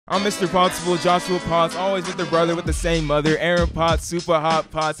I'm Mr. Possible, Joshua Potts, always with the brother with the same mother, Aaron Potts, Super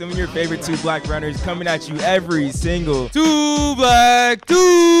Hot Potts, some of your favorite two black runners coming at you every single Two Black Two.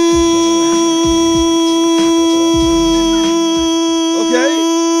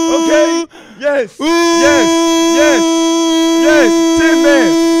 Okay, yes, Tin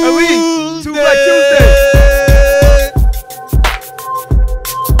Man, Elite, Two Black Tuesday.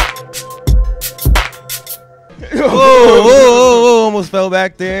 Whoa, almost fell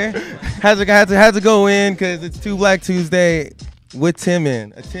back there. Had to go in because it's Two Black Tuesday with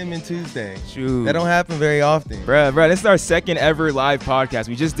Timon. A Timon Tuesday. Shoot. That don't happen very often. Bruh, this is our second ever live podcast.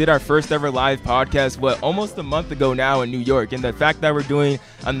 We just did our first ever live podcast, almost a month ago now in New York. And the fact that we're doing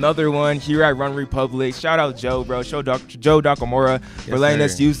another one here at Run Republic, shout out Joe, bro. Joe Dakamura for letting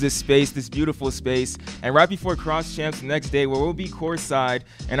us use this space, this beautiful space. And right before Cross Champs the next day, where we'll be courtside,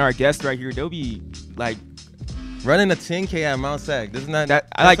 and our guest right here, they'll be like, running a 10K at Mount Sac. This is not. That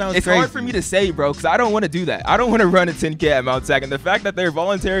sounds it's crazy. Hard for me to say, bro, because I don't want to do that. I don't want to run a 10K at Mount Sac, and the fact that they're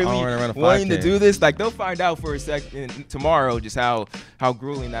voluntarily wanting to do this, like they'll find out for a second tomorrow just how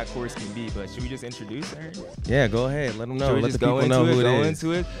grueling that course can be. But should we just introduce her? Yeah, go ahead. Let them know. Let the just people know who it is.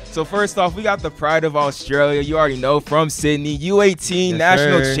 Into it. So first off, we got the pride of Australia. You already know, from Sydney, U18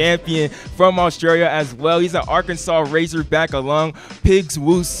 national champion from Australia as well. He's an Arkansas Razorback alum, Pigs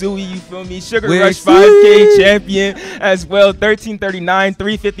Woo Suey, you feel me? Sugar Rush 5K champion as well, 1339,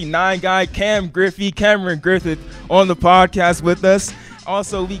 359 guy, Cameron Griffith on the podcast with us.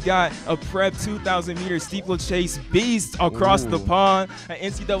 Also, we got a prep 2,000 meter steeplechase beast across the pond, an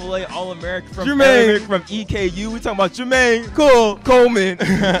NCAA All-American from EKU. We talking about Jamaine Coleman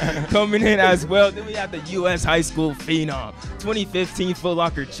coming in as well. Then we have the U.S. High School Phenom, 2015 Foot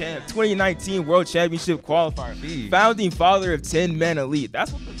Locker champ, 2019 World Championship qualifier, founding father of 10 Men Elite.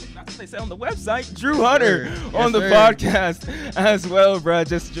 That's what they say on the website. Drew Hunter on the podcast as well, bro.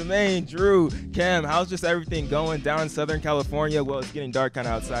 Just Jamaine, Drew, Cam, how's just everything going down in Southern California? Well, it's getting dark kind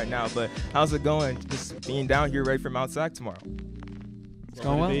of outside now, but how's it going just being down here ready for Mount Sac tomorrow? It's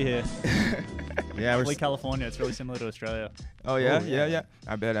going well. Be here. Yeah, we're California. It's really similar to Australia. Oh yeah, yeah.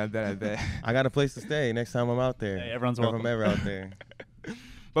 I bet. I got a place to stay next time I'm out there. Hey, everyone's welcome. If I'm ever out there.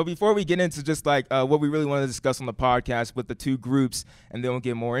 But before we get into just like what we really want to discuss on the podcast with the two groups, and then we'll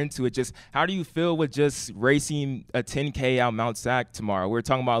get more into it, just how do you feel with just racing a 10K out Mount Sac tomorrow? We were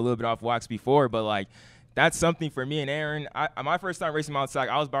talking about a little bit off wax before, but like that's something for me and Aaron. My first time racing Mount Sac,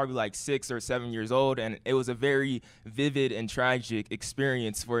 I was probably like 6 or 7 years old, and it was a very vivid and tragic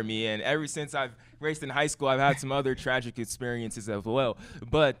experience for me. And ever since I've raced in high school, I've had some other tragic experiences as well.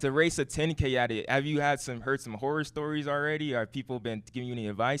 But to race a 10K at it, have you heard some horror stories already? Have people been giving you any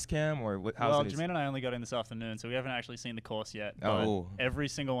advice, Cam? Or what? Well, Jamaine and I only got in this afternoon, so we haven't actually seen the course yet. But every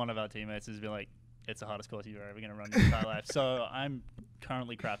single one of our teammates has been like, it's the hardest course you're ever going to run in your entire life. So I'm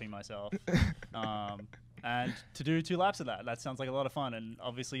currently crapping myself. And to do 2 laps of that sounds like a lot of fun. And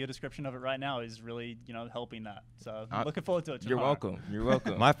obviously your description of it right now is really, helping that. So I'm looking forward to it tomorrow. You're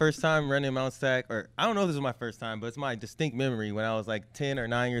welcome. My first time running Mount Sac, or I don't know if this was my first time, but it's my distinct memory when I was like 10 or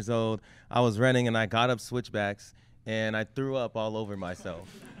 9 years old. I was running and I got up switchbacks and I threw up all over myself.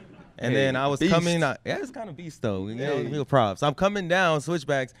 And then I was coming out. Yeah, it's kind of beast though. Real props. I'm coming down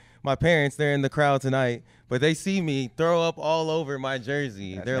switchbacks. My parents, they're in the crowd tonight, but they see me throw up all over my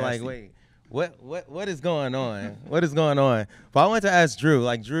jersey. They're nasty. Like, wait. What is going on? What is going on? But I wanted to ask Drew,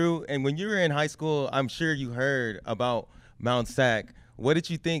 and when you were in high school, I'm sure you heard about Mount Sac. What did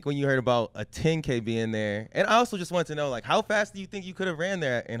you think when you heard about a 10K being there? And I also just wanted to know, like, how fast do you think you could have ran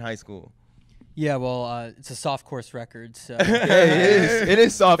there in high school? Yeah, well, it's a soft course record, so it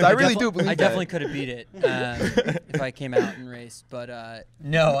is soft. I really do believe that. I definitely could have beat it if I came out and raced, but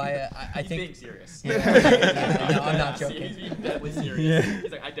no, I think. He's being serious. Yeah, no, I'm not joking. He's definitely serious. Yeah.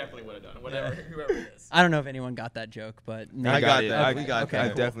 He's like, I definitely would have done it, whoever it is. I don't know if anyone got that joke, but I got it. Okay. We got that. I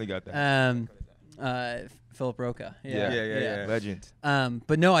definitely got that. Philip Roca. Yeah. Legend.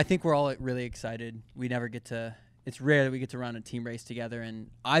 But no, I think we're all really excited. We never get to. It's rare that we get to run a team race together, and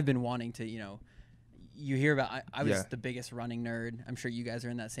I've been wanting to, you hear about, I was the biggest running nerd. I'm sure you guys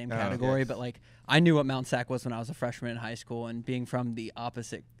are in that same category, but like I knew what Mount Sac was when I was a freshman in high school, and being from the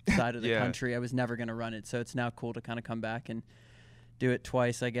opposite side of the country, I was never going to run it. So it's now cool to kind of come back and do it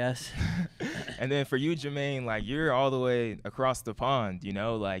twice, I guess. And then for you, Jamaine, like you're all the way across the pond,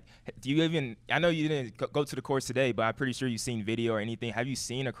 like do you even, I know you didn't go to the course today, but I'm pretty sure you've seen video or anything. Have you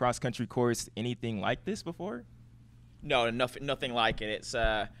seen a cross country course, anything like this before? No, nothing like it. It's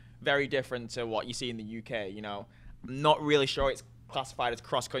very different to what you see in the UK. I'm not really sure it's classified as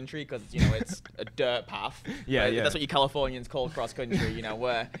cross country because it's a dirt path. Yeah. That's what you Californians call cross country.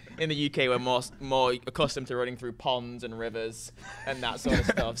 Where in the UK we're more accustomed to running through ponds and rivers and that sort of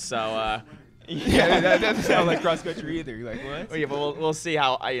stuff. So. That doesn't sound like cross country either. You're like, what? Well, yeah, but we'll see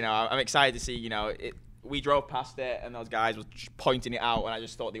how. I'm excited to see. We drove past it and those guys were just pointing it out, and I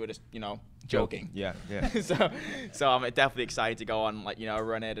just thought they were just joking. Yeah. so I'm definitely excited to go on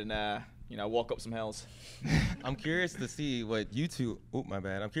run it and walk up some hills. I'm curious to see what you two. Oh, my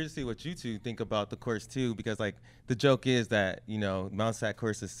bad. I'm curious to see what you two think about the course too, because the joke is that Mount Sac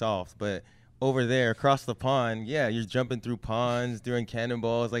course is soft, but over there across the pond, yeah, you're jumping through ponds, doing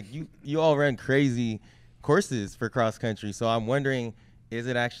cannonballs. You all run crazy courses for cross country. So I'm wondering, is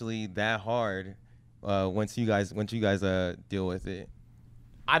it actually that hard once you guys deal with it?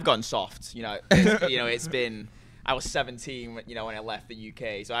 I've gotten soft. It's been. I was 17 when I left the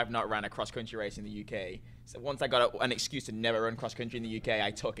UK, so I've not ran a cross country race in the UK. So once I got an excuse to never run cross country in the UK, I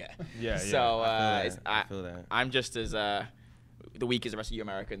took it. Yeah. So I feel that. I'm just as the weak as the rest of you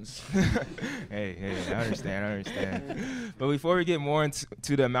Americans. Hey, I understand. But before we get more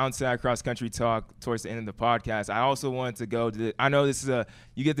into the Mount Sac cross country talk towards the end of the podcast, I also wanted to go to I know this is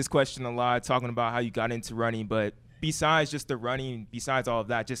you get this question a lot, talking about how you got into running, but besides just the running, besides all of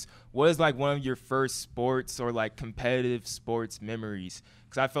that, just what is one of your first sports or competitive sports memories?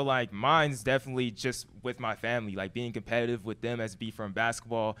 Because I feel like mine's definitely just with my family, being competitive with them, as be from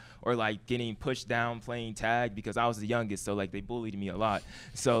basketball or getting pushed down playing tag, because I was the youngest, so they bullied me a lot.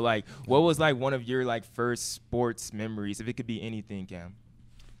 So what was one of your first sports memories, if it could be anything, Cam?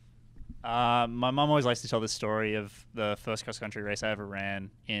 My mom always likes to tell the story of the first cross-country race I ever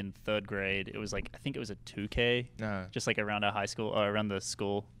ran in 3rd grade. It was I think it was a 2K, just around our high school, or around the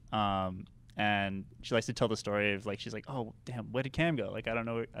school. And she likes to tell the story of she's like, oh damn, where did Cam go? I don't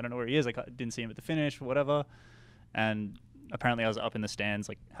know where he is. I didn't see him at the finish, whatever. And apparently I was up in the stands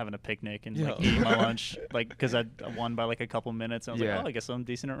having a picnic and eating my lunch, because I won by a couple minutes. And I was like, oh, I guess I'm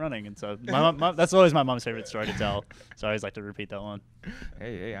decent at running. And so that's always my mom's favorite story to tell. So I always like to repeat that one.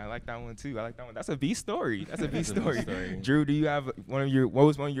 Hey, I like that one too. That's a B story. Drew, do you have what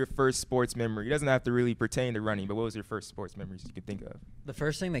was one of your first sports memories? It doesn't have to really pertain to running, but what was your first sports memories you could think of? The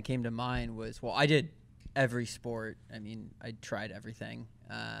first thing that came to mind was, I did every sport. I tried everything.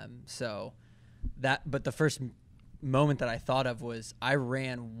 But the first moment that I thought of was I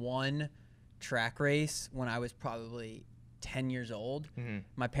ran one track race when I was probably 10 years old. Mm-hmm.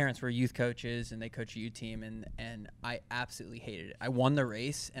 My parents were youth coaches and they coached a U team, and I absolutely hated it. I won the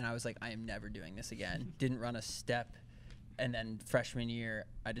race and I was like, I am never doing this again. Didn't run a step. And then freshman year,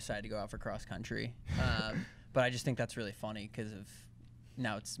 I decided to go out for cross country. But I just think that's really funny because of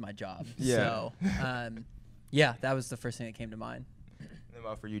now it's my job. Yeah. So, that was the first thing that came to mind. And then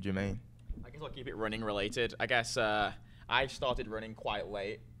about for you, Jamaine? I guess I'll keep it running related. I guess I started running quite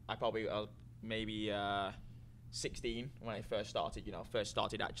late. I probably was maybe 16 when I first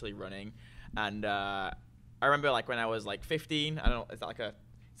started actually running. And I remember when I was 15, I don't know, is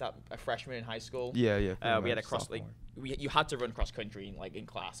that a freshman in high school? Yeah. We had a cross you had to run cross country in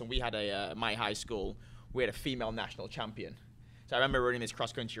class, and we had my high school, we had a female national champion. So I remember running this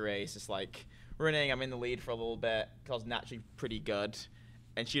cross country race. It's running, I'm in the lead for a little bit because I was naturally pretty good.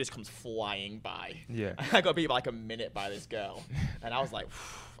 And she just comes flying by. Yeah. I got beat by a minute by this girl. And I was like,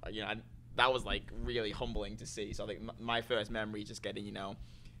 that was really humbling to see. So I think my first memory is just getting,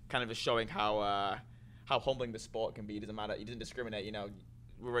 kind of just showing how humbling the sport can be. It doesn't matter. It doesn't discriminate.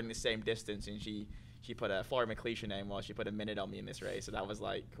 We're running the same distance, and she put a Flora McLeish name while she put a minute on me in this race. So that was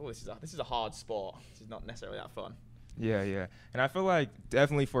this is a hard sport. This is not necessarily that fun. Yeah. And I feel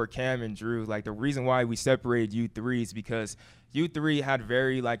definitely for Cam and Drew, the reason why we separated you three is because you three had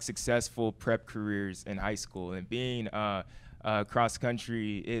very successful prep careers in high school, and being cross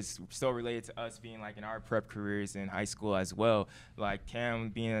country is still related to us being in our prep careers in high school as well. Cam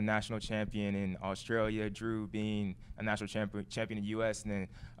being a national champion in Australia, Drew being a national champion in the U.S., and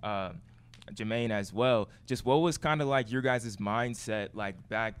then Jamaine as well. Just what was kind of your guys' mindset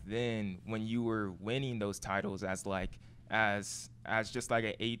back then when you were winning those titles as just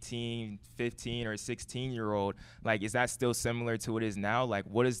an 18, 15, or 16-year-old? Is that still similar to what it is now?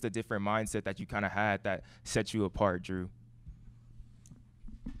 What is the different mindset that you kind of had that set you apart, Drew?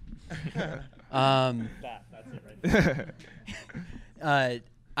 That's it right.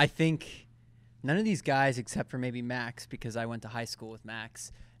 I think none of these guys, except for maybe Max, because I went to high school with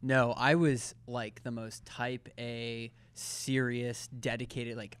Max. No, I was the most type A, serious,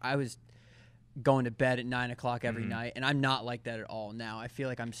 dedicated. I was going to bed at 9 o'clock every night, and I'm not like that at all now. I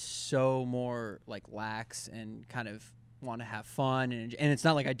feel I'm so more lax and kind of want to have fun, and it's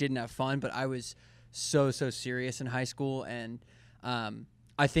not I didn't have fun, but I was so serious in high school, and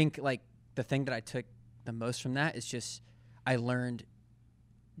I think like the thing that I took the most from that is just I learned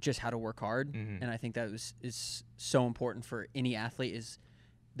just how to work hard, and I think that is so important for any athlete. Is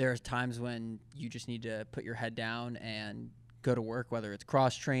there's times when you just need to put your head down and go to work, whether it's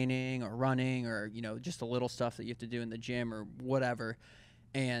cross training or running or just the little stuff that you have to do in the gym or whatever.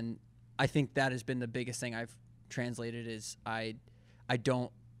 And I think that has been the biggest thing I've translated is I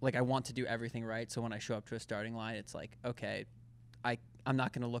don't like I want to do everything right. So when I show up to a starting line, it's like, okay, I'm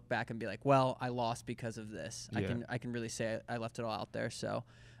not going to look back and be like, well, I lost because of this. Yeah. I can really say I left it all out there. So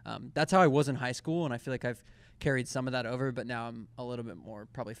that's how I was in high school, and I feel like I've carried some of that over, but now I'm a little bit more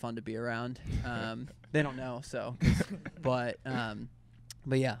probably fun to be around. They don't know, so but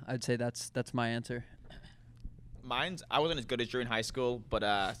yeah, I'd say that's my answer. I wasn't as good as Drew in high school,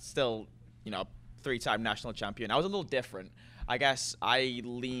 but still, 3-time national champion. I was a little different. I guess I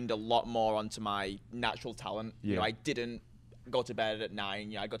leaned a lot more onto my natural talent. Yeah. I didn't go to bed at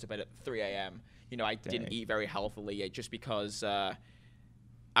 9. I got to bed at 3 a.m. I didn't eat very healthily just because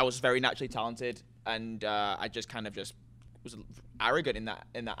I was very naturally talented, and I just kind of just was arrogant in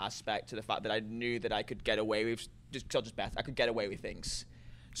that aspect, to the fact that I knew that I could get away with I could get away with things.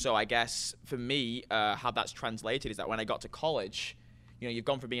 So I guess for me, how that's translated is that when I got to college, you've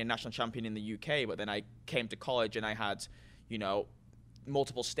gone from being a national champion in the UK, but then I came to college and I had,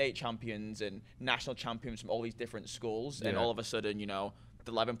 multiple state champions and national champions from all these different schools, and all of a sudden,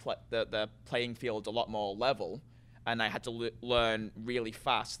 the playing field's a lot more level, and I had to learn really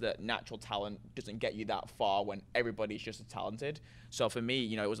fast that natural talent doesn't get you that far when everybody's just as talented. So for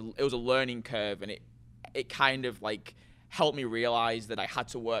me, it was a learning curve, and it kind of like helped me realize that I had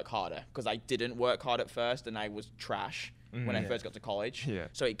to work harder, because I didn't work hard at first and I was trash when I first got to college. Yeah.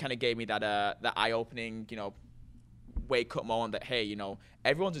 So it kind of gave me that eye-opening, wake-up moment that, hey,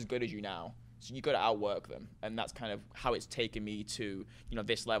 everyone's as good as you now, so you got to outwork them. And that's kind of how it's taken me to,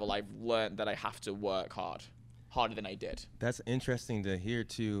 this level. I've learned that I have to work harder than I did. That's interesting to hear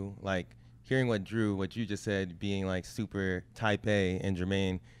too, like hearing what you just said, being like super type A, and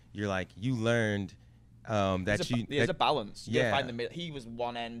Jamaine, you're like, you learned there's a balance. You gotta find the middle. He was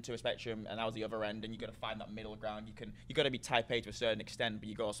one end to a spectrum, and I was the other end, and you gotta find that middle ground. You gotta be type A to a certain extent, but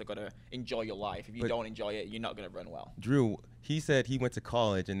you also gotta enjoy your life. If you don't enjoy it, you're not gonna run well. Drew, he said he went to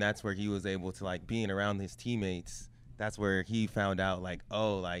college, and that's where he was able to, like, being around his teammates. That's where he found out, like,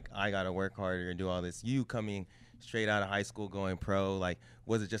 oh, like, I gotta work harder and do all this. You coming straight out of high school, going pro, like,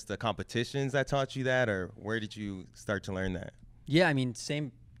 was it just the competitions that taught you that, or where did you start to learn that? Yeah, I mean,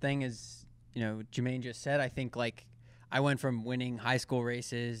 same thing as Jamaine just said. I think like I went from winning high school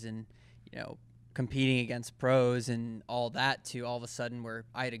races and competing against pros and all that to all of a sudden where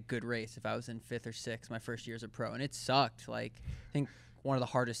I had a good race if I was in 5th or 6th my first year as a pro, and it sucked. Like, I think one of the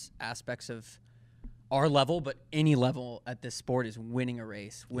hardest aspects of our level, but any level at this sport, is winning a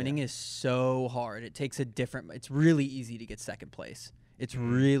race. Winning is so hard. It takes it's really easy to get second place. It's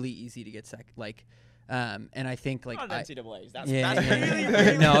really easy to get second. Like, and I think like NCAAs. That's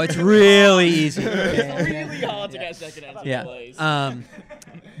really no, it's really easy. It's really hard to get second NCAAs. Yeah.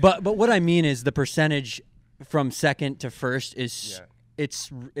 But what I mean is the percentage from second to first is it's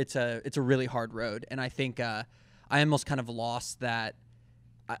a really hard road, and I think I almost kind of lost that.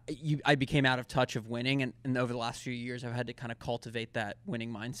 I became out of touch of winning, and over the last few years I've had to kind of cultivate that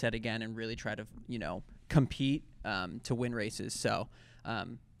winning mindset again and really try to compete to win races. So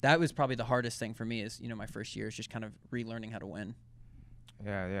that was probably the hardest thing for me is my first year is just kind of relearning how to win.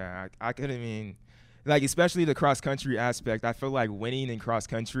 Yeah. I mean, like, especially the cross country aspect. I feel like winning in cross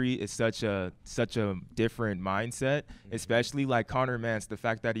country is such a different mindset, especially like Connor Mance, the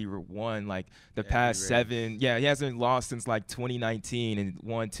fact that he won like the past 7. Yeah, he hasn't lost since like 2019 and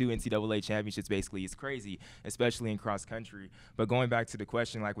won 2 NCAA championships basically. It's crazy, especially in cross country. But going back to the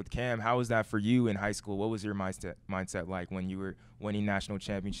question, like with Cam, how was that for you in high school? What was your mindset like when you were winning national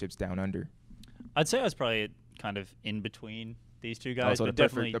championships down under? I'd say I was probably kind of in between these two guys. So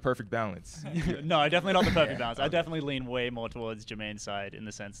the perfect balance. No, definitely not the perfect balance. I definitely lean way more towards Jamaine's side in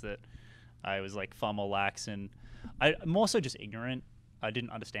the sense that I was like far more lax and I'm more so just ignorant. I didn't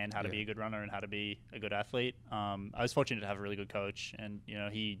understand how to be a good runner and how to be a good athlete. I was fortunate to have a really good coach, and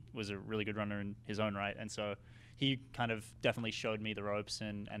he was a really good runner in his own right, and so he kind of definitely showed me the ropes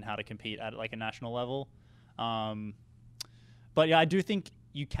and how to compete at like a national level. But yeah, I do think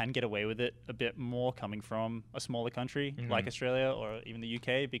you can get away with it a bit more coming from a smaller country like Australia or even the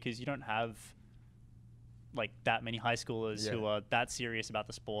UK, because you don't have like that many high schoolers who are that serious about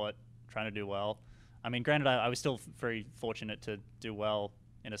the sport, trying to do well. I mean, granted, I was still very fortunate to do well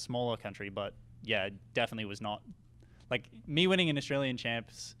in a smaller country, but yeah, it definitely was not like me winning an Australian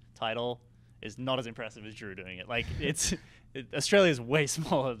champs title is not as impressive as Drew doing it. Like, it's Australia is way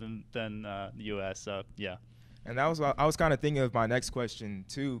smaller than the US. So yeah. And that was what I was kind of thinking of my next question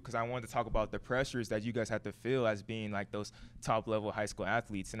too, because I wanted to talk about the pressures that you guys have to feel as being like those top level high school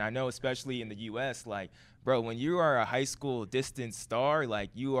athletes. And I know especially in the US, like, bro, when you are a high school distance star,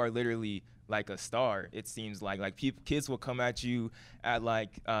 like you are literally like a star. It seems like kids will come at you at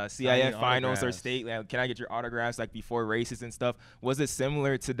like CIF finals or state. Like, can I get your autographs like before races and stuff? Was it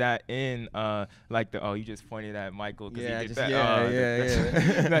similar to that in like the you just pointed at Michael because he did that.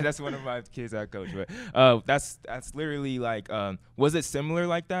 Yeah. That's one of my kids I coach. But that's literally like was it similar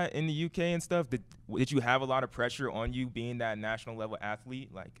like that in the UK and stuff? Did you have a lot of pressure on you being that national level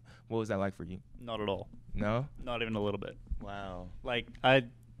athlete? Like, what was that like for you? Not at all. No? Not even a little bit. Wow. Like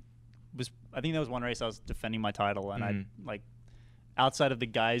I think there was one race I was defending my title, and I like outside of the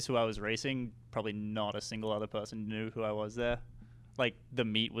guys who I was racing, probably not a single other person knew who I was there. Like the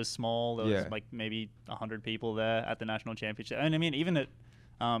meet was small. There was like maybe 100 people there at the national championship. And I mean, even at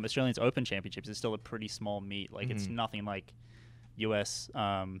Australians Open Championships, it's still a pretty small meet. Like it's nothing like US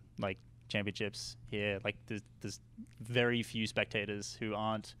like championships here. Like there's very few spectators who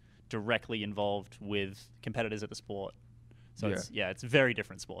aren't directly involved with competitors at the sport. So it's a very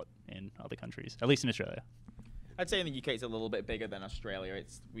different sport in other countries, at least in Australia. I'd say in the UK it's a little bit bigger than Australia.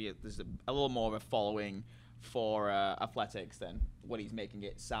 There's a little more of a following for athletics than what he's making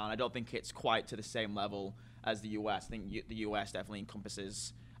it sound. I don't think it's quite to the same level as the US. I think the US definitely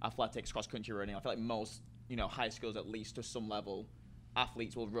encompasses athletics, cross-country running. I feel like most high schools, at least to some level,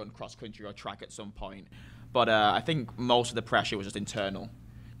 athletes will run cross-country or track at some point. But I think most of the pressure was just internal.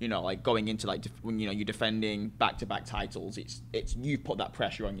 Like going into like when you're defending back-to-back titles, it's you put that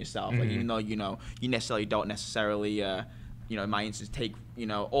pressure on yourself. Like even though you necessarily don't in my instance take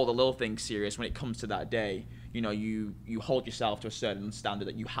all the little things serious, when it comes to that day, you hold yourself to a certain standard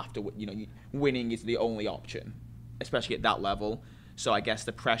that you have to winning is the only option, especially at that level. So I guess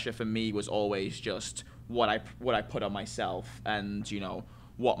the pressure for me was always just what I put on myself, and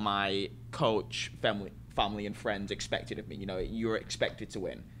what my coach, family and friends expected of me. You were expected to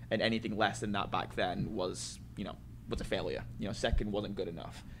win, and anything less than that back then was a failure. Second wasn't good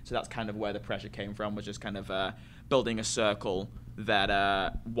enough. So that's kind of where the pressure came from, was just kind of building a circle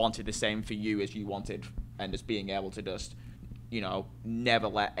that wanted the same for you as you wanted, and just being able to just never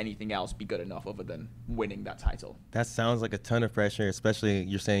let anything else be good enough other than winning that title. That sounds like a ton of pressure, especially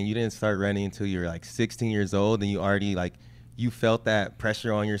you're saying you didn't start running until you're like 16 years old, and you already you felt that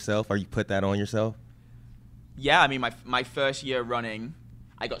pressure on yourself, or you put that on yourself? Yeah, I mean, my first year running,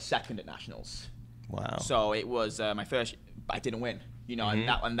 I got second at nationals. Wow. So it was my first, but I didn't win.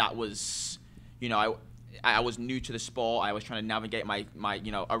 And that was, I was new to the sport. I was trying to navigate my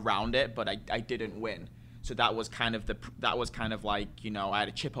around it, but I didn't win. So that was kind of like I had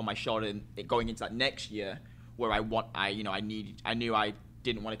a chip on my shoulder going into that next year, where I knew I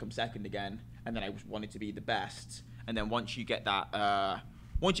didn't want to come second again, and then I wanted to be the best. And then once you get that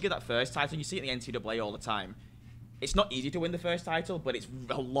first title, you see it in the NCAA all the time. It's not easy to win the first title, but it's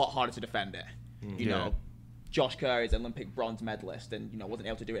a lot harder to defend it. Josh Kerr is an Olympic bronze medalist, and wasn't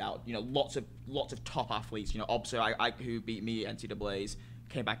able to do it out. Lots of top athletes. Obso, who beat me at NCAAs,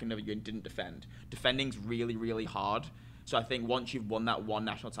 came back another year and didn't defend. Defending's really, really hard. So I think once you've won that one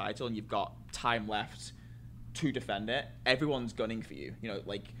national title and you've got time left to defend it, everyone's gunning for you.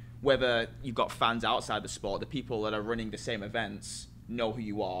 Whether you've got fans outside the sport, the people that are running the same events know who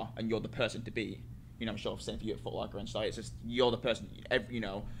you are, and you're the person to be. I'm sure same for you at Foot Locker and stuff. It's just you're the person.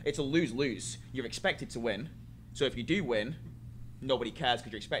 It's a lose-lose. You're expected to win. So if you do win, nobody cares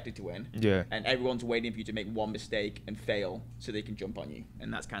because you're expected to win. Yeah. And everyone's waiting for you to make one mistake and fail so they can jump on you.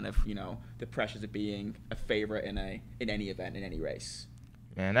 And that's kind of the pressures of being a favorite in any event, in any race.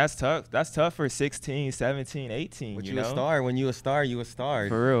 Man, that's tough. That's tough for 16, 17, 18. But you a star. When you a star, you a star.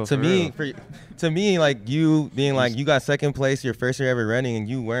 For real. To me, like you being like you got second place your first year ever running, and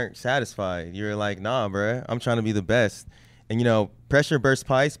you weren't satisfied. You're like, nah, bruh, I'm trying to be the best. And pressure bursts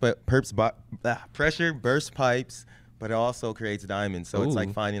pipes, but pressure bursts pipes, but it also creates diamonds. So it's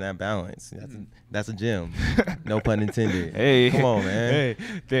like finding that balance. That's a gem. No pun intended. Hey, come on, man. Hey,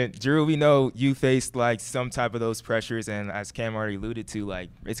 then Drew, we know you faced like some type of those pressures, and as Cam already alluded to, like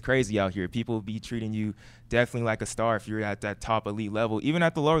it's crazy out here. People be treating you definitely like a star if you're at that top elite level. Even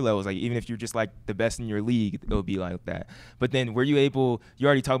at the lower levels, like even if you're just like the best in your league, it'll be like that. But then were you able? You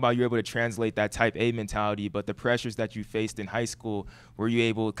already talked about you're able to translate that type A mentality, but the pressures that you faced in high school, were you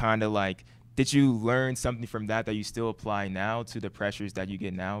able kind of like? Did you learn something from that you still apply now to the pressures that you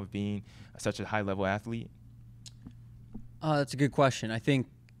get now of being such a high-level athlete? That's a good question. I think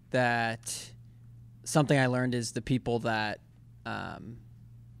that something I learned is the people that love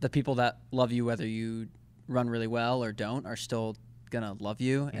you, whether you run really well or don't are still gonna love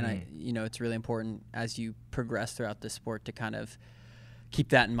you. And it's really important as you progress throughout the sport to kind of keep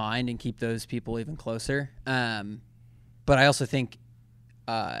that in mind and keep those people even closer. But I also think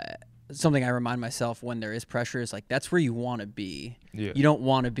something I remind myself when there is pressure is like, that's where you want to be. Yeah. You don't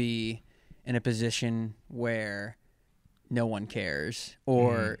want to be in a position where no one cares,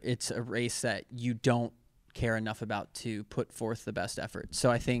 or it's a race that you don't care enough about to put forth the best effort. So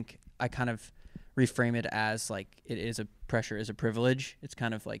I think I kind of reframe it as like, pressure is a privilege. It's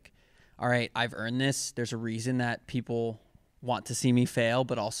kind of like, all right, I've earned this. There's a reason that people want to see me fail,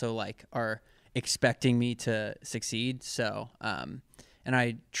 but also like are expecting me to succeed. So, and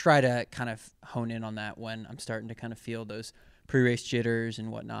I try to kind of hone in on that when I'm starting to kind of feel those pre-race jitters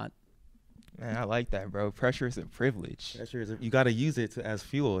and whatnot. Man, I like that, bro. Pressure is a privilege. You got to use it as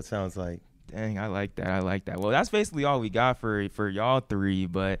fuel, it sounds like. Dang, I like that. Well, that's basically all we got for y'all three,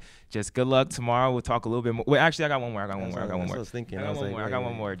 but just good luck tomorrow. We'll talk a little bit more. Wait, actually, I got one more. I got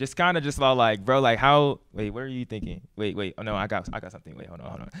one more. Just kind of just like, bro, like how, wait, what are you thinking? Wait. Oh, no, I got something. Wait, hold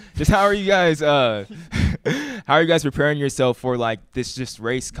on. Just how are you guys, preparing yourself for like this just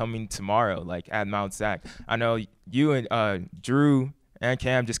race coming tomorrow, like at Mount Sac? I know you and Drew and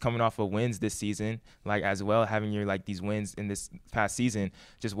Cam just coming off of wins this season, like as well, having your like these wins in this past season.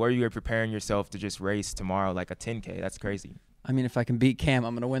 Just where you are preparing yourself to just race tomorrow, like a 10K. That's crazy. I mean, if I can beat Cam,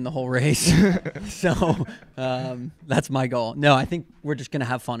 I'm going to win the whole race. So that's my goal. No, I think we're just going to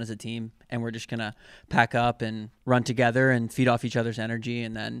have fun as a team, and we're just going to pack up and run together and feed off each other's energy.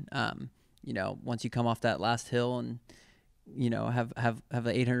 And then, once you come off that last hill and have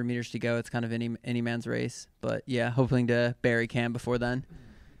the 800 meters to go, it's kind of any man's race. But yeah, hoping to bury Cam before then.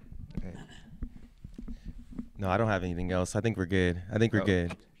 Okay. No, I don't have anything else. I think we're good.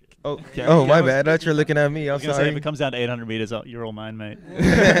 Good. Oh, my bad. I thought you're looking at me. I'm sorry. If it comes down to 800 meters, you're all mine, mate.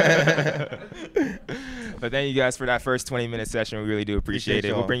 But thank you guys for that first 20-minute session. We really do appreciate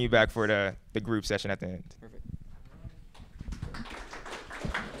it. We'll bring you back for the group session at the end. Perfect.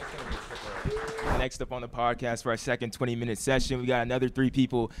 Next up on the podcast for our second 20-minute session, we got another 3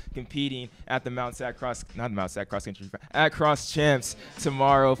 people competing at the Cross Champs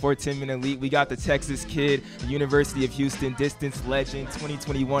tomorrow for 10-minute elite. We got the Texas kid, University of Houston distance legend,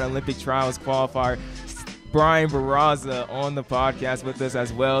 2021 Olympic trials qualifier, Brian Barraza, on the podcast with us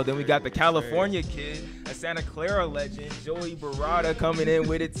as well. Then we got the California kid, a Santa Clara legend, Joey Barraza, coming in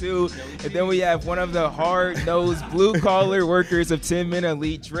with it too. And then we have one of the hard-nosed blue-collar workers of 10-minute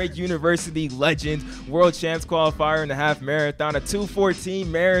elite, Drake University legend, world champs qualifier in the half marathon, a 2:14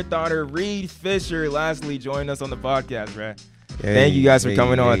 marathoner, Reed Fischer, lastly joining us on the podcast, man. Thank you guys for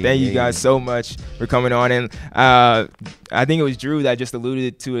coming on. Thank you guys so much for coming on. And I think it was Drew that just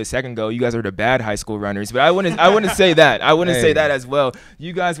alluded to it a second ago. You guys are the bad high school runners, but I wouldn't say that. I wouldn't say that as well.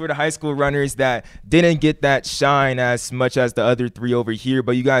 You guys were the high school runners that didn't get that shine as much as the other 3 over here,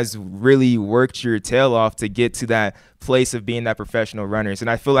 but you guys really worked your tail off to get to that place of being that professional runners. And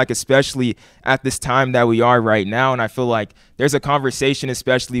I feel like especially at this time that we are right now, and I feel like there's a conversation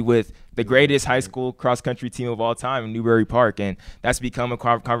especially with the greatest high school cross-country team of all time in Newbury Park, and that's become a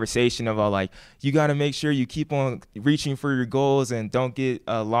conversation of all like, you got to make sure you keep on reaching for your goals and don't get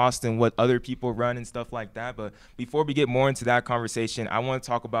lost in what other people run and stuff like that. But before we get more into that conversation, I want to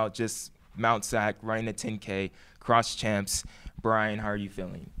talk about just Mount Sac running the 10K cross champs. Brian, how are you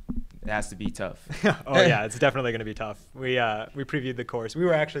feeling? It has to be tough. Oh yeah, it's definitely going to be tough. We previewed the course. We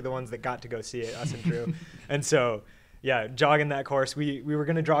were actually the ones that got to go see it, us and Drew. And so, yeah, jogging that course, we were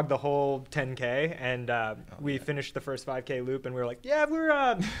going to jog the whole 10K, and we finished the first 5K loop, and we were like, yeah,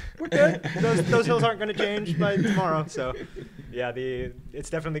 we're good. Those hills aren't going to change by tomorrow. So, yeah, it's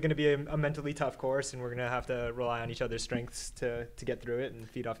definitely going to be a mentally tough course, and we're going to have to rely on each other's strengths to get through it and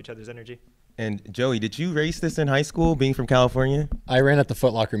feed off each other's energy. And Joey, did you race this in high school, being from California? I ran at the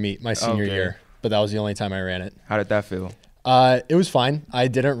Foot Locker meet my senior year, but that was the only time I ran it. How did that feel? It was fine. I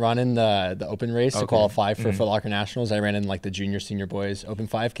didn't run in the open race to qualify for Foot Locker Nationals. I ran in like the junior senior boys open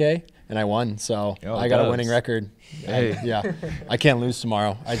 5K, and I won. So I got a winning record. Hey. Yeah, I can't lose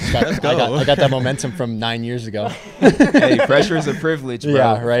tomorrow. I got that momentum from 9 years ago. Hey, pressure is a privilege, bro.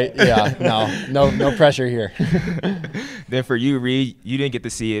 Yeah, right. Yeah, no pressure here. Then for you, Reed, you didn't get to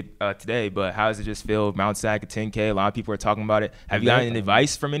see it today, but how does it just feel? Mount Sac at 10K, a lot of people are talking about it. Have you gotten any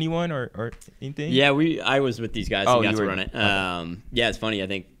advice from anyone or anything? Yeah, I was with these guys who got to run it. Okay. Yeah, it's funny. I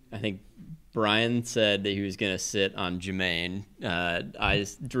think Brian said that he was going to sit on Jamaine.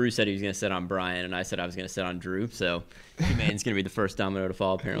 Drew said he was going to sit on Brian, and I said I was going to sit on Drew. So Jamaine's going to be the first domino to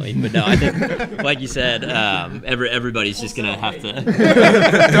fall, apparently. But no, I think, like you said, everybody's just going to have to.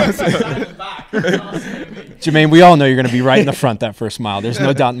 Jamaine, we all know you're going to be right in the front that first mile. There's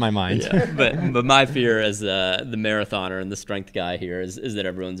no doubt in my mind. Yeah, but my fear as the marathoner and the strength guy here is that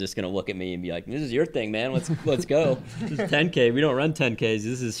everyone's just going to look at me and be like, "This is your thing, man. Let's go. This is 10K. We don't run 10Ks.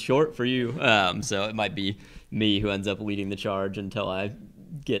 This is short for you." So it might be me who ends up leading the charge until I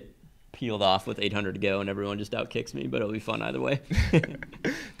get peeled off with 800 to go and everyone just outkicks me, but it'll be fun either way.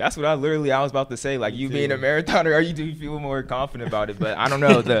 That's what I was about to say. Like, you being a marathoner, do you feel more confident about it? But I don't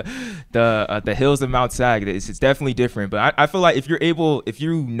know, the hills of Mount Sag, it's definitely different. But I feel like if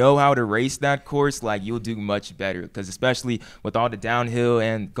you know how to race that course, like, you'll do much better, because especially with all the downhill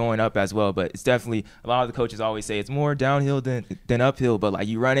and going up as well. But it's definitely, a lot of the coaches always say it's more downhill than uphill. But like,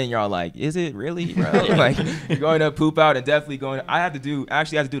 you run in, you're all like, is it really, bro? Like, you're going to poop out and definitely going. I had to do the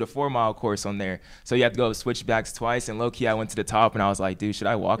 4-mile course on there, so you have to go switchbacks twice, and low-key I went to the top and I was like, dude, should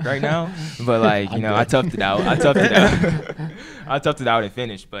I walk right now? But like, I toughed it out. I toughed it out and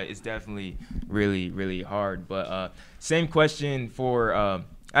finished. But it's definitely really, really hard. But same question for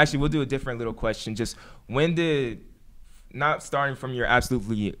actually, we'll do a different little question. Just when did, not starting from your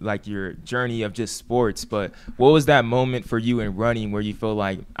absolutely, like, your journey of just sports, but what was that moment for you in running where you feel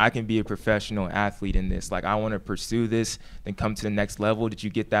like, I can be a professional athlete in this? Like, I want to pursue this, then come to the next level. Did you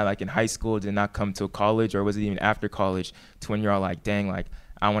get that like in high school, did not come to college, or was it even after college to when you're all like, dang, like,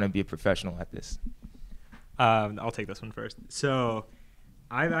 I want to be a professional at this? I'll take this one first. So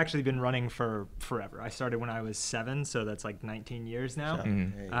I've actually been running for forever. I started when I was 7, so that's like 19 years now.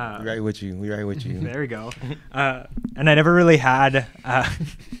 Hey, we right with you. There we go. And I never really had.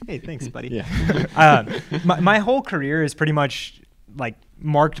 Hey, thanks, buddy. Yeah. My whole career is pretty much like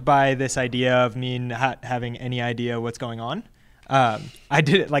marked by this idea of me not having any idea what's going on. I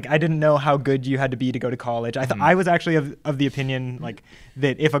didn't know how good you had to be to go to college. I was actually of the opinion, like,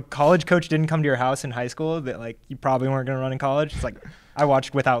 that if a college coach didn't come to your house in high school, that like you probably weren't going to run in college. It's like, I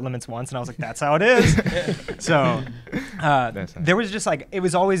watched Without Limits once and I was like, that's how it is. So there was just like, it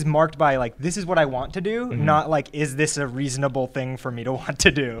was always marked by like, this is what I want to do, not like, is this a reasonable thing for me to want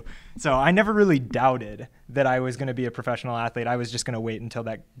to do? So I never really doubted that I was going to be a professional athlete. I was just going to wait until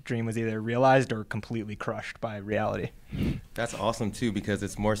that dream was either realized or completely crushed by reality. That's awesome too, because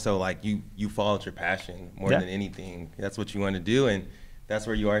it's more so like you followed your passion more than anything. That's what you want to do, and that's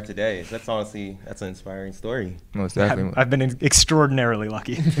where you are today. So that's an inspiring story. Most definitely. I've been extraordinarily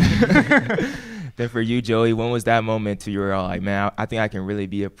lucky. Then for you, Joey, when was that moment to you were all like, man, I think I can really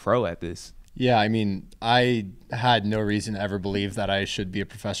be a pro at this? Yeah, I mean, I had no reason to ever believe that I should be a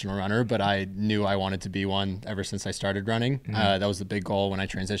professional runner, but I knew I wanted to be one ever since I started running. That was the big goal when I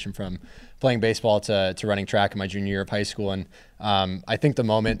transitioned from playing baseball to running track in my junior year of high school. And I think the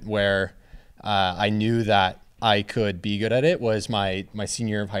moment where I knew that I could be good at it was my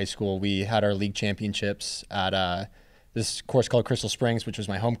senior year of high school. We had our league championships at this course called Crystal Springs, which was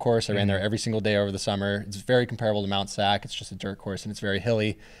my home course. I ran there every single day over the summer. It's very comparable to Mount Sac. It's just a dirt course, and it's very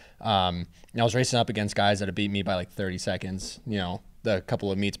hilly. And I was racing up against guys that had beat me by like 30 seconds, the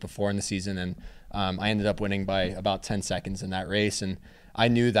couple of meets before in the season. And I ended up winning by about 10 seconds in that race. And I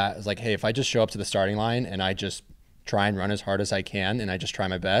knew that, I was like, hey, if I just show up to the starting line and I just try and run as hard as I can and I just try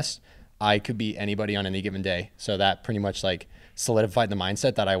my best, I could beat anybody on any given day. So that pretty much like solidified the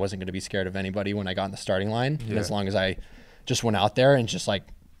mindset that I wasn't going to be scared of anybody when I got in the starting line. Yeah. And as long as I just went out there and just like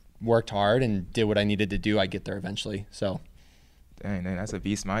worked hard and did what I needed to do, I'd get there eventually. So. Dang, man, that's a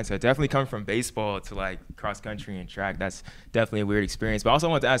beast mindset. Definitely coming from baseball to like cross country and track. That's definitely a weird experience. But I also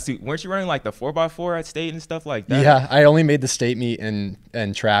wanted to ask you, weren't you running like the 4x4 at state and stuff like that? Yeah, I only made the state meet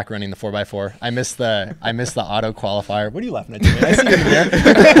and track running the 4x4. I missed the auto qualifier. What are you laughing at, Jimmy? I see you in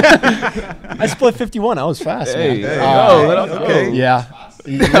there. I split 51. I was fast. Hey, man. Okay. Yeah.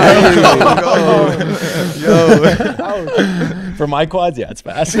 For my quads, yeah, it's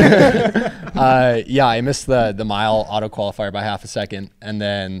fast. Yeah, I missed the mile auto qualifier by half a second, and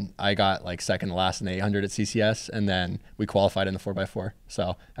then I got like second to last in the 800 at CCS, and then we qualified in the 4x4.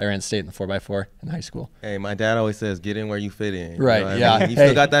 So I ran state in the 4x4 in high school. Hey, my dad always says, "Get in where you fit in." Right. Yeah. I mean? You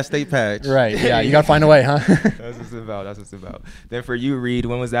still got that state patch. Right. Yeah. You gotta find a way, huh? That's what it's about. That's what it's about. Then for you, Reed,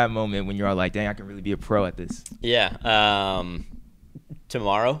 when was that moment when you're all like, "Dang, I can really be a pro at this"? Yeah.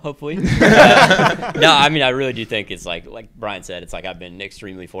 Tomorrow, hopefully. No, I mean, I really do think it's like Brian said, it's like I've been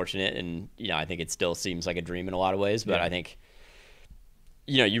extremely fortunate, and I think it still seems like a dream in a lot of ways, but I think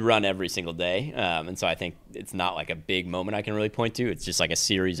you run every single day, and so I think it's not like a big moment I can really point to. It's just like a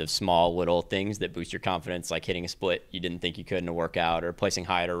series of small little things that boost your confidence, like hitting a split you didn't think you could in a workout, or placing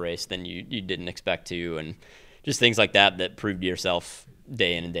high at a race than you didn't expect to, and just things like that prove to yourself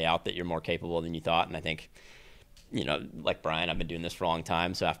day in and day out that you're more capable than you thought. And I think like Brian, I've been doing this for a long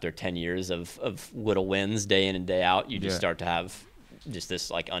time. So after 10 years of little wins day in and day out, you just start to have just this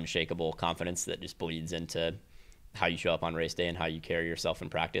like unshakable confidence that just bleeds into how you show up on race day and how you carry yourself in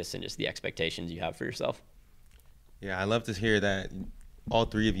practice and just the expectations you have for yourself. Yeah, I love to hear that all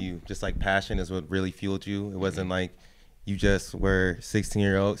three of you, just like passion is what really fueled you. It wasn't like you just were 16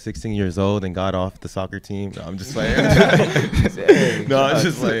 years old and got off the soccer team. No, I'm just playing. I'm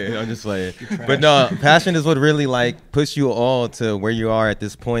just playing. But no, passion is what really like pushed you all to where you are at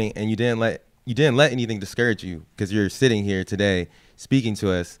this point, and you didn't let anything discourage you because you're sitting here today speaking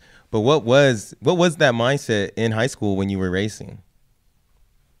to us. But what was that mindset in high school when you were racing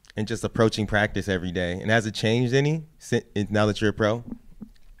and just approaching practice every day? And has it changed any now that you're a pro?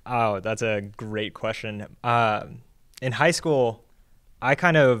 Oh, that's a great question. In high school, I was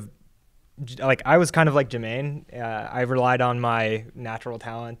kind of like Jamaine. I relied on my natural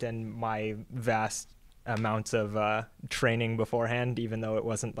talent and my vast amounts of training beforehand, even though it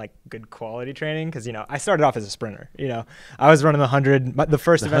wasn't like good quality training, because I started off as a sprinter. I was running the 100. The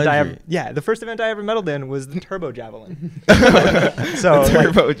first event I ever medaled in was the turbo javelin. So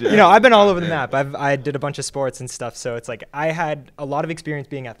I've been all over the map. I did a bunch of sports and stuff, so it's like I had a lot of experience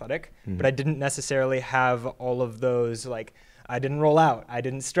being athletic, but I didn't necessarily have all of those, like I didn't roll out, I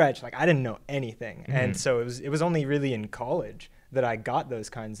didn't stretch, like I didn't know anything. And so it was only really in college that I got those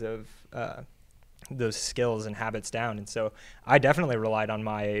kinds of those skills and habits down. And so I definitely relied on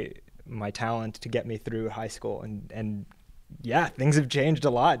my talent to get me through high school, and yeah, things have changed a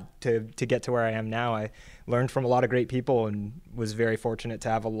lot to get to where I am now. I learned from a lot of great people and was very fortunate to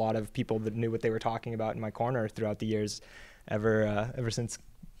have a lot of people that knew what they were talking about in my corner throughout the years, ever since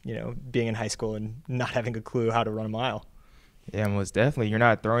being in high school and not having a clue how to run a mile. Yeah, most definitely. You're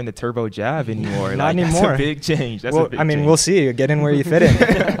not throwing the turbo jab anymore. Not anymore. That's a big change. We'll see. Get in where you fit in.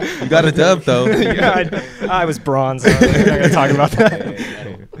 You got a dub, though. I was bronze. I'm not going to talk about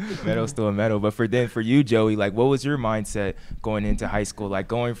that. Medal's still a medal. But for you, Joey, like, what was your mindset going into high school? Like,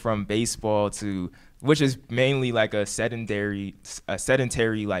 going from baseball to, which is mainly like a sedentary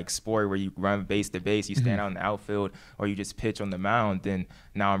like sport where you run base to base, you stand out in the outfield, or you just pitch on the mound. Then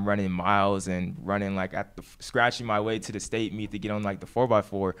now I'm running miles and running like scratching my way to the state meet to get on like the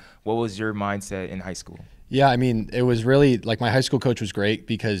 4x4. What was your mindset in high school? Yeah, I mean, it was really like my high school coach was great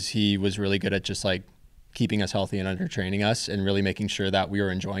because he was really good at just like keeping us healthy and under training us and really making sure that we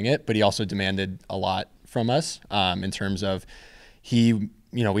were enjoying it. But he also demanded a lot from us in terms of we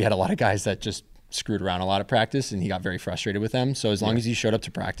had a lot of guys that just screwed around a lot of practice, and he got very frustrated with them. So as long as you showed up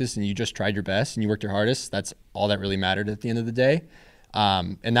to practice and you just tried your best and you worked your hardest, that's all that really mattered at the end of the day.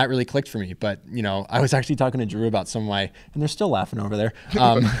 And that really clicked for me. But, I was actually talking to Drew about some of my, and they're still laughing over there.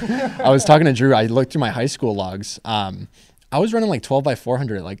 I was talking to Drew. I looked through my high school logs. I was running like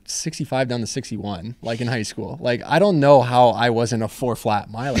 12x400 at like 65 down to 61, like in high school. Like, I don't know how I wasn't a 4-flat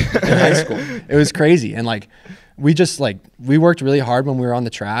miler in high school. It was crazy. And like, we worked really hard when we were on the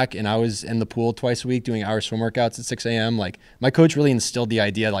track, and I was in the pool twice a week doing hour swim workouts at 6 a.m. Like, my coach really instilled the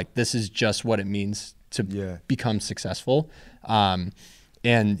idea, like, this is just what it means to become successful.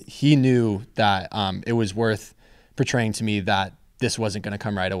 And he knew that it was worth portraying to me that this wasn't going to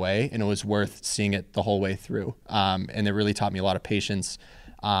come right away, and it was worth seeing it the whole way through. And it really taught me a lot of patience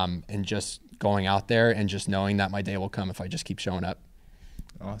and just going out there and just knowing that my day will come if I just keep showing up.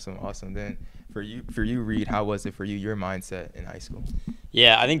 Awesome. Then for you, Reed, how was it for you, your mindset in high school?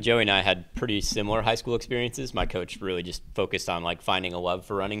 Yeah, I think Joey and I had pretty similar high school experiences. My coach really just focused on like finding a love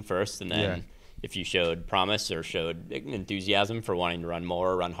for running first, and then if you showed promise or showed enthusiasm for wanting to run more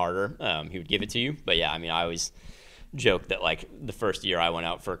or run harder, he would give it to you. But yeah, I mean, I always joke that like the first year I went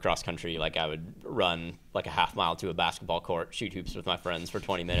out for cross country, like I would run like a half mile to a basketball court, shoot hoops with my friends for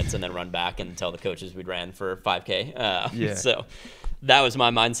 20 minutes, and then run back and tell the coaches we'd ran for 5K. So that was my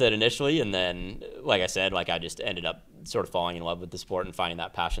mindset initially. And then, like I said, like I just ended up sort of falling in love with the sport and finding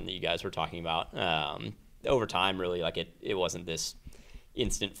that passion that you guys were talking about. Over time, really, like it wasn't this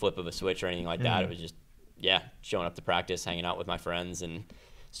instant flip of a switch or anything like that. It was just, showing up to practice, hanging out with my friends, and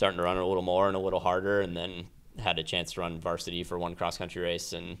starting to run a little more and a little harder. And then had a chance to run varsity for one cross country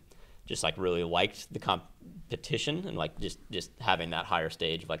race, and just like really liked the competition and like just having that higher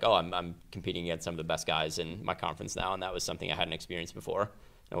stage of like, oh, I'm competing against some of the best guys in my conference now. And that was something I hadn't experienced before.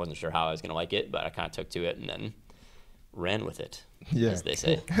 I wasn't sure how I was going to like it, but I kind of took to it and then ran with it, as they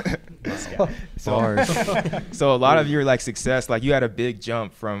say. So a lot of your like success, like you had a big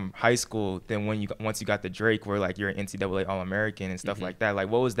jump from high school, then once you got to Drake, where like you're an NCAA All-American and stuff like that. Like,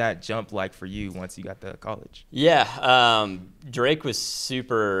 what was that jump like for you once you got to college? Yeah, Drake was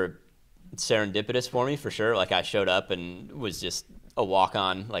super serendipitous for me for sure. Like I showed up and was just a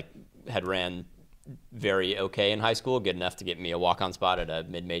walk-on, like had ran very okay in high school, good enough to get me a walk-on spot at a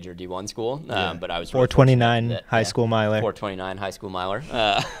mid-major D1 school. But I was 429 high school miler. 429 high school miler.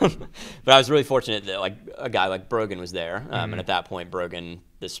 But I was really fortunate that like a guy like Brogan was there. And at that point, Brogan,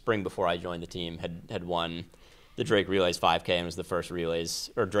 the spring before I joined the team, had won the Drake Relays 5K and was the first relays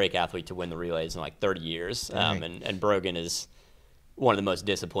or Drake athlete to win the relays in like 30 years. And Brogan is one of the most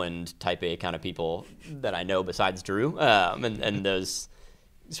disciplined type A kind of people that I know besides Drew. And those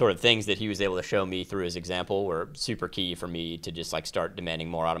sort of things that he was able to show me through his example were super key for me to just like start demanding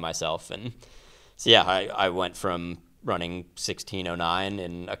more out of myself. And so, yeah, I went from running 16:09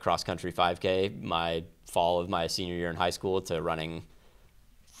 in a cross country 5K my fall of my senior year in high school to running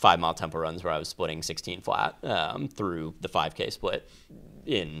 5-mile tempo runs where I was splitting 16 flat through the 5K split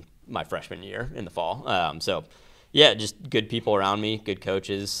in my freshman year in the fall. So yeah, just good people around me, good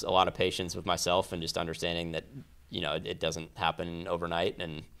coaches, a lot of patience with myself, and just understanding that, you know, it doesn't happen overnight,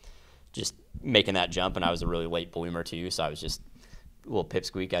 and just making that jump. And I was a really late bloomer too, so I was just a little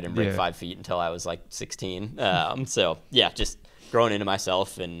pipsqueak. I didn't break 5 feet until I was like 16. So yeah, just growing into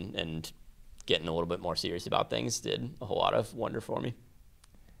myself and getting a little bit more serious about things did a whole lot of wonder for me.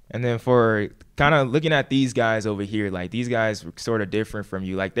 And then for kind of looking at these guys over here, like these guys were sort of different from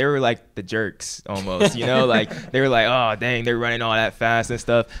you. Like they were like the jerks almost, you know, like they were like, oh, dang, they're running all that fast and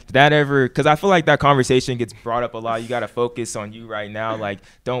stuff. Did that ever, because I feel like that conversation gets brought up a lot. You got to focus on you right now. Like,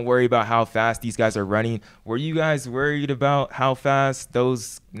 don't worry about how fast these guys are running. Were you guys worried about how fast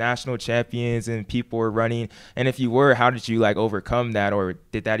those national champions and people were running? And if you were, how did you like overcome that? Or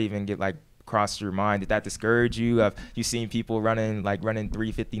did that even get like crossed your mind? Did that discourage you? Have you seen people running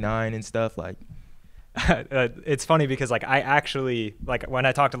 3:59 and stuff? Like it's funny because like I actually, like when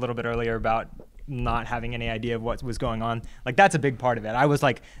I talked a little bit earlier about not having any idea of what was going on, like that's a big part of it. I was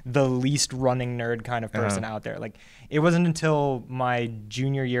like the least running nerd kind of person out there. Like it wasn't until my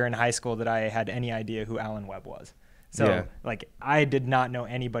junior year in high school that I had any idea who Alan Webb was. So like I did not know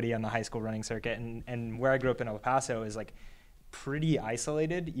anybody on the high school running circuit, and where I grew up in El Paso is like pretty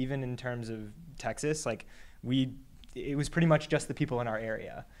isolated, even in terms of Texas. Like it was pretty much just the people in our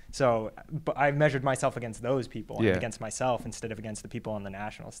area. So but I measured myself against those people and against myself instead of against the people on the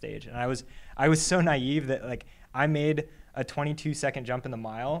national stage. And I was so naive that like I made a 22-second jump in the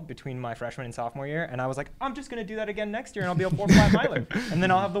mile between my freshman and sophomore year, and I was like, I'm just going to do that again next year and I'll be a 4.5 miler, and then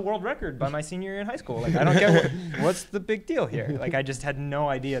I'll have the world record by my senior year in high school. Like I don't get what's the big deal here. Like I just had no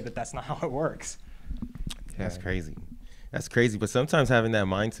idea that that's not how it works. That's crazy. That's crazy, but sometimes having that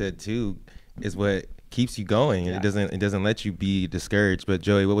mindset too is what keeps you going. It doesn't let you be discouraged. But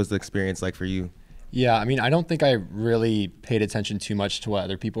Joey, what was the experience like for you? Yeah, I mean, I don't think I really paid attention too much to what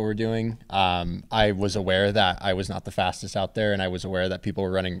other people were doing. I was aware that I was not the fastest out there, and I was aware that people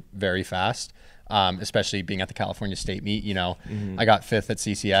were running very fast, especially being at the California State meet. You know, I got 5th at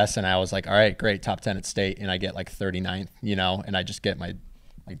CCS, and I was like, all right, great, top 10 at state, and I get like 39th, you know, and I just get my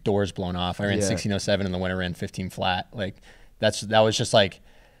like doors blown off. I ran 16:07 in the winter, ran 15 flat. Like that was just like,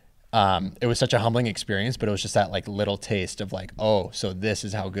 it was such a humbling experience, but it was just that like little taste of like, oh, so this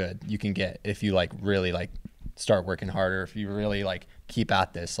is how good you can get if you like really like start working harder, if you really like keep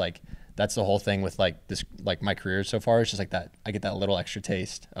at this. Like that's the whole thing with like this, like my career so far. It's just like that I get that little extra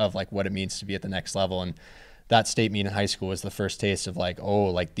taste of like what it means to be at the next level. And that state meet in high school was the first taste of like, oh,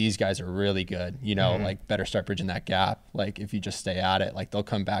 like these guys are really good, you know, like better start bridging that gap. Like if you just stay at it, like they'll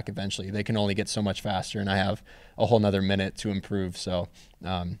come back eventually. They can only get so much faster, and I have a whole nother minute to improve. So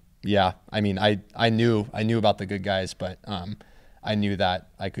yeah, I mean, I knew about the good guys, but I knew that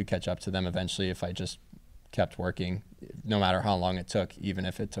I could catch up to them eventually if I just kept working, no matter how long it took, even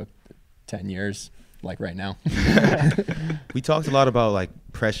if it took 10 years, like right now. We talked a lot about like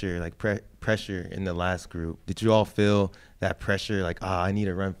pressure, like pressure in the last group. Did you all feel that pressure, like, I need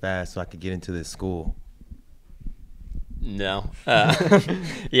to run fast so I could get into this school? No.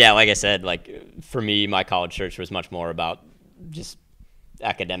 Yeah, like I said, like for me, my college church was much more about just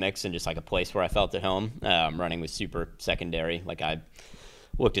academics and just like a place where I felt at home. Running was super secondary. Like I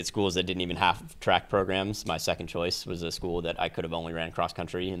looked at schools that didn't even have track programs. My second choice was a school that I could have only ran cross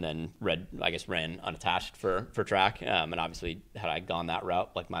country, and then ran unattached for track. And obviously had I gone that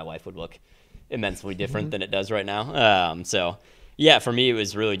route, like my life would look immensely different than it does right now. So yeah, for me, it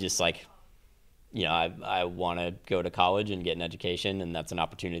was really just like, you know, I want to go to college and get an education, and that's an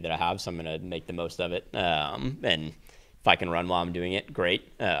opportunity that I have. So I'm going to make the most of it. And if I can run while I'm doing it,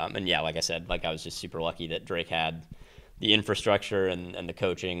 great. And yeah, like I said, like I was just super lucky that Drake had the infrastructure and the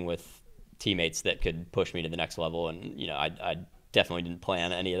coaching with teammates that could push me to the next level. And, you know, I definitely didn't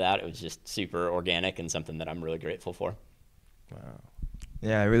plan any of that. It was just super organic and something that I'm really grateful for. Wow.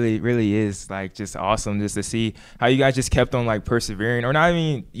 Yeah, it really is like just awesome just to see how you guys just kept on like persevering, or not. I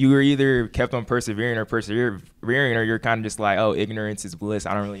mean, you were either kept on persevering, or you're kind of just like, oh, ignorance is bliss.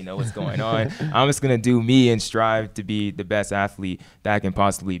 I don't really know what's going on. I'm just gonna do me and strive to be the best athlete that I can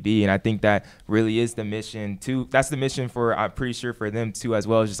possibly be. And I think that really is the mission too. That's the mission for, I'm pretty sure, for them too as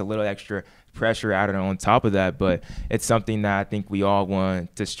well, as just a little extra pressure added on top of that. But it's something that I think we all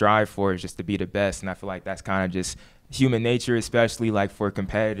want to strive for, is just to be the best. And I feel like that's kind of just human nature, especially like for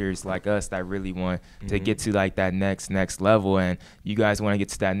competitors like us that really want to get to like that next level. And you guys want to get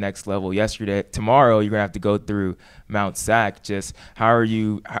to that next level. Tomorrow you're gonna have to go through Mount Sac. Just have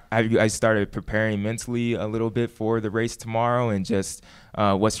you guys started preparing mentally a little bit for the race tomorrow, and just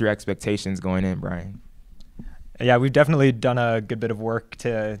what's your expectations going in, Brian? Yeah, we've definitely done a good bit of work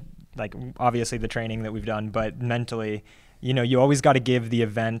to, like, obviously the training that we've done, but mentally, you always got to give the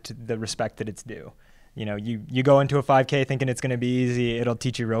event the respect that it's due. You go into a 5K thinking it's going to be easy. It'll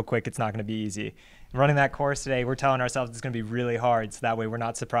teach you real quick it's not going to be easy. Running that course today, we're telling ourselves it's going to be really hard, so that way we're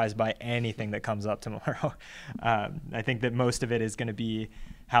not surprised by anything that comes up tomorrow. I think that most of it is going to be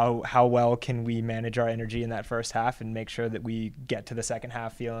how well can we manage our energy in that first half and make sure that we get to the second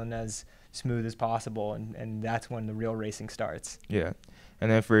half feeling as smooth as possible, and that's when the real racing starts. Yeah. And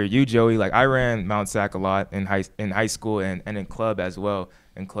then for you, Joey, like I ran Mount Sac a lot in high school and in club as well,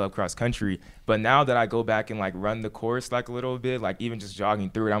 in club cross country. But now that I go back and like run the course like a little bit, like even just jogging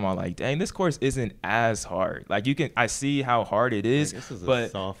through it, I'm all like, dang, this course isn't as hard. Like I see how hard it is. This is but a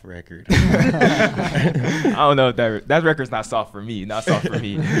soft record. I don't know if that record's not soft for me,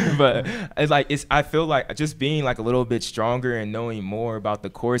 But I feel like just being like a little bit stronger and knowing more about the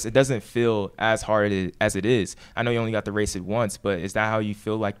course, it doesn't feel as hard as it is. I know you only got to race it once, but is that how you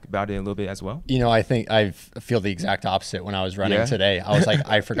feel like about it a little bit as well? I think I feel the exact opposite when I was running today. I was like,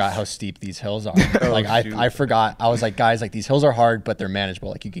 I forgot how steep these hills are. I forgot. I was like, guys, like these hills are hard, but they're manageable.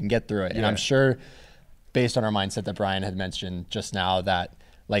 Like you can get through it. And I'm sure, based on our mindset that Brian had mentioned just now, that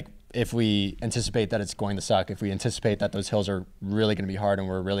like if we anticipate that it's going to suck, if we anticipate that those hills are really going to be hard and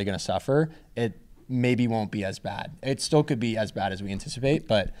we're really going to suffer, it maybe won't be as bad. It still could be as bad as we anticipate,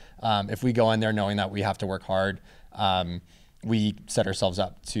 but if we go in there knowing that we have to work hard, we set ourselves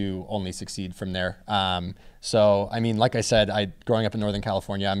up to only succeed from there. So, I mean, like I said, growing up in Northern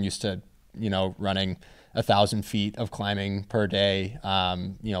California, I'm used to, running 1,000 feet of climbing per day.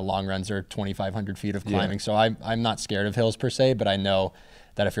 Long runs are 2,500 feet of climbing. So I'm not scared of hills per se, but I know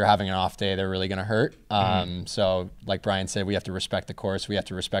that if you're having an off day, they're really going to hurt. So like Brian said, we have to respect the course. We have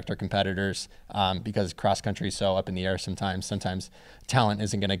to respect our competitors because cross country is so up in the air sometimes. Sometimes talent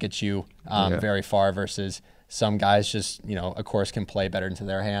isn't going to get you very far versus some guys just, a course can play better into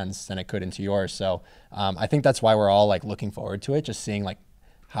their hands than it could into yours. So I think that's why we're all like looking forward to it, just seeing like,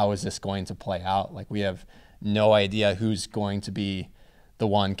 how is this going to play out? Like we have no idea who's going to be the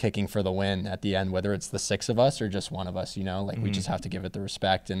one kicking for the win at the end, whether it's the six of us or just one of us, we just have to give it the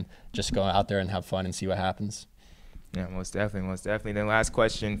respect and just go out there and have fun and see what happens. Yeah, most definitely. Then last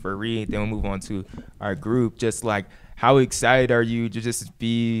question for Reed, then we'll move on to our group. Just like, how excited are you to just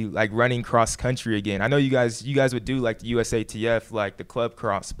be like running cross country again? I know you guys would do like the USATF, like the club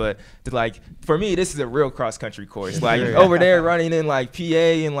cross, but for me, this is a real cross country course. Like over there running in like PA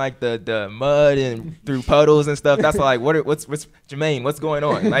and like the mud and through puddles and stuff. That's like what's Jamaine? What's going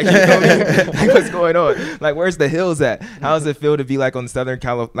on? Like, you know what I mean? Like, what's going on? Like, where's the hills at? How does it feel to be like on Southern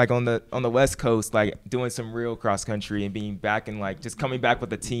California, like on the West Coast, like doing some real cross country and being back and like just coming back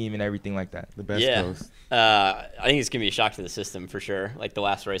with the team and everything like that? The best coast. I think it's gonna be a shock to the system for sure. Like the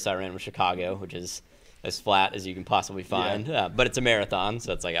last race I ran was Chicago, which is as flat as you can possibly find. But it's a marathon,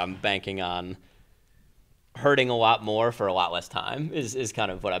 so it's like I'm banking on hurting a lot more for a lot less time is kind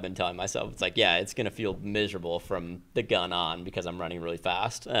of what I've been telling myself. It's like, it's gonna feel miserable from the gun on because I'm running really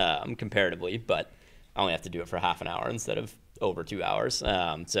fast comparatively, but I only have to do it for half an hour instead of over 2 hours.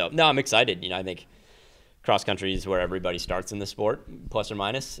 So no, I'm excited. I think cross country is where everybody starts in the sport, plus or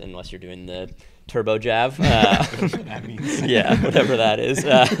minus, unless you're doing the turbo jav. That means. Yeah, whatever that is.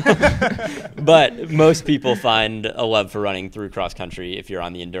 But most people find a love for running through cross country if you're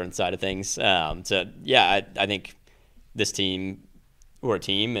on the endurance side of things. I think this team, we're a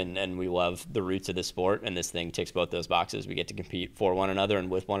team, and we love the roots of the sport, and this thing ticks both those boxes. We get to compete for one another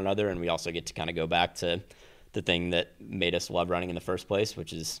and with one another, and we also get to kind of go back to the thing that made us love running in the first place,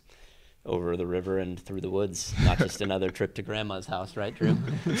 which is over the river and through the woods, not just another trip to grandma's house, right, Drew?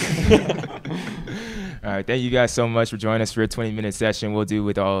 All right, thank you guys so much for joining us for a 20-minute session. We'll do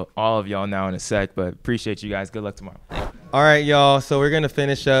with all of y'all now in a sec, but appreciate you guys. Good luck tomorrow. All right, y'all, so we're going to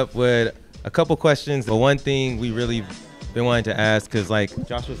finish up with a couple questions. But one thing we really been wanting to ask, because like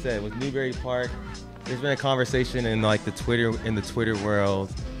Joshua said, with Newberry Park, there's been a conversation in like the Twitter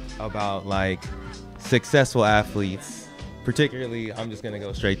world about like successful athletes. Particularly, I'm just gonna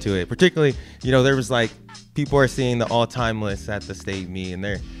go straight to it. Particularly, there was like people are seeing the all-time list at the state meet,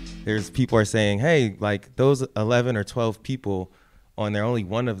 and there's people are saying, hey, like those 11 or 12 people on there, only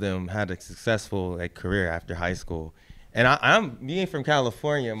one of them had a successful like career after high school. And I'm being from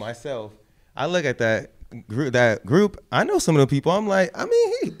California myself. I look at that group. I know some of the people. I'm like, I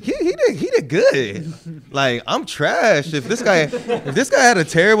mean, he did good. Like, I'm trash. If this guy had a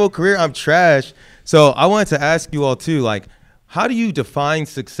terrible career, I'm trash. So I wanted to ask you all too, like, how do you define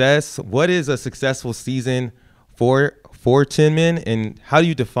success? What is a successful season for Tinman, and how do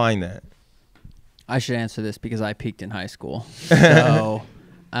you define that? I should answer this because I peaked in high school. So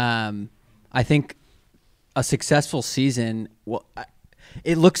I think a successful season,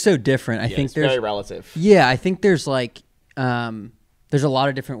 it looks so different. I think it's very relative. Yeah, I think there's like there's a lot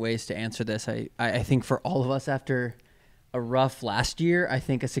of different ways to answer this. I think for all of us after a rough last year, I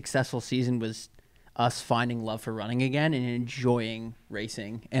think a successful season was us finding love for running again and enjoying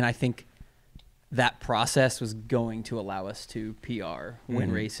racing. And I think that process was going to allow us to PR,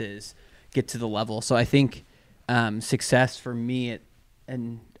 win races, get to the level. So I think success for me,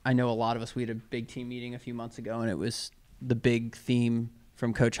 and I know a lot of us, we had a big team meeting a few months ago, and it was the big theme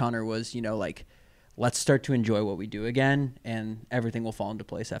from Coach Hunter was, like, let's start to enjoy what we do again, and everything will fall into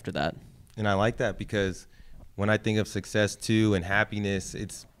place after that. And I like that because when I think of success too and happiness,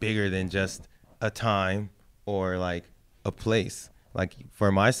 it's bigger than just a time or like a place. Like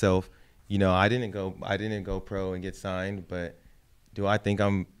for myself, I didn't go pro and get signed, but do I think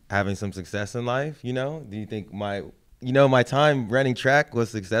I'm having some success in life? Do you think my time running track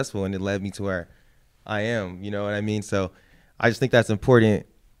was successful and it led me to where I am, you know what I mean? So I just think that's important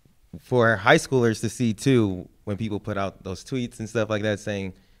for high schoolers to see too, when people put out those tweets and stuff like that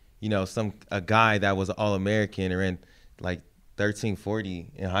saying, a guy that was an All-American or in like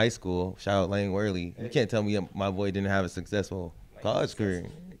 1340 in high school, shout out Lane Worley. You can't tell me my boy didn't have a successful college career.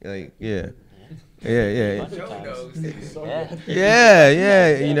 Like, yeah. You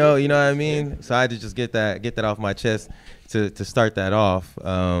know what I mean? So I had to just get that off my chest to start that off.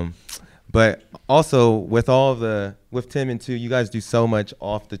 But also with Tim and too, you guys do so much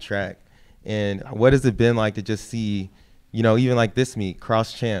off the track. And what has it been like to just see, even like this meet,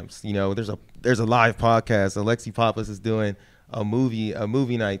 Cross Champs, there's a live podcast. Alexi Pappas is doing a movie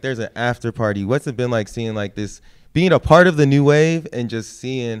night. There's an after party. What's it been like seeing like this, being a part of the new wave and just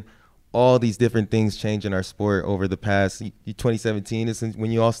seeing all these different things change in our sport over the past 2017 is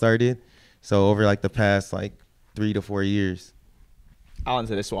when you all started. So over like the past like 3 to 4 years. I'll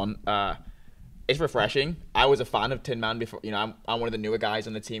answer this one. It's refreshing. I was a fan of Tin Man before. I'm one of the newer guys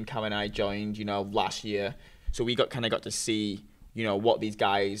on the team. Cam and I joined, last year. So we got to see, what these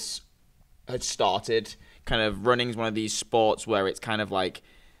guys had started. Kind of running is one of these sports where it's kind of like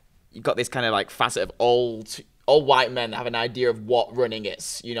you've got this kind of like facet of old white men that have an idea of what running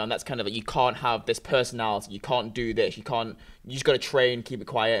is, and that's kind of like, you can't have this personality, you can't do this, you just got to train, keep it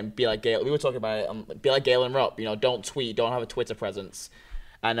quiet, and be like Gail. We were talking about it, be like Gail and Rupp, don't tweet, don't have a Twitter presence.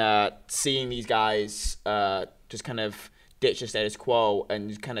 And seeing these guys just kind of ditch the status quo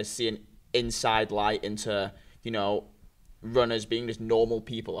and kind of see an inside light into, runners being just normal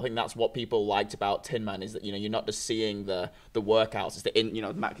people. I think that's what people liked about Tin Man, is that you're not just seeing the workouts.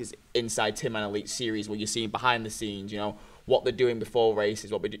 It's Mac's inside Tin Man Elite series where you're seeing behind the scenes, what they're doing before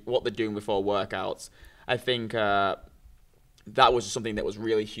races, what they're doing before workouts. I think that was something that was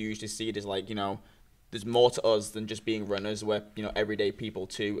really huge to see. It is like, there's more to us than just being runners. We're everyday people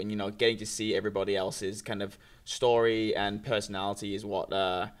too, and getting to see everybody else's kind of story and personality is what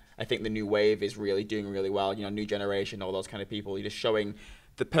I think the new wave is really doing really well. New generation, all those kind of people. You're just showing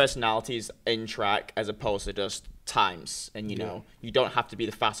the personalities in track as opposed to just times. And, you don't have to be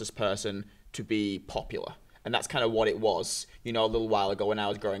the fastest person to be popular. And that's kind of what it was, a little while ago when I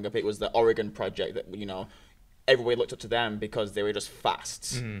was growing up. It was the Oregon Project that, everybody looked up to them because they were just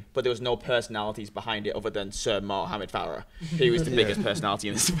fast. But there was no personalities behind it other than Sir Mohammed Farah. He was the biggest personality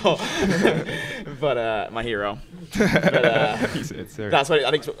in the sport. But my hero. But, that's what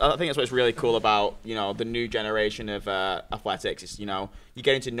I think that's what's really cool about the new generation of athletics. Is you're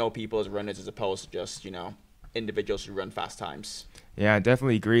getting to know people as runners as opposed to just individuals who run fast times. Yeah, I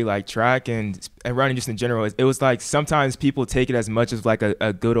definitely agree. Like track and running just in general, it was like sometimes people take it as much as like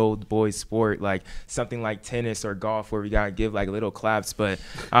a good old boy sport, like something like tennis or golf where we gotta give like little claps. But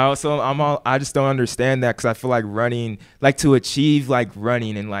I just don't understand that, because I feel like running, like to achieve like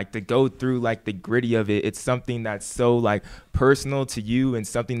running and like to go through like the gritty of it, it's something that's so like personal to you and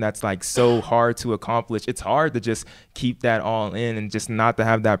something that's like so hard to accomplish. It's hard to just keep that all in and just not to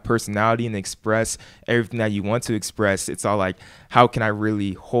have that personality and express everything that you want to express. It's all like, how can I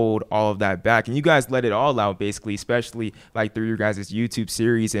really hold all of that back? And you guys let it all out basically, especially like through your guys' YouTube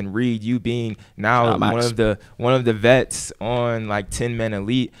series. And Reed, you being now one of the vets on like 10 Men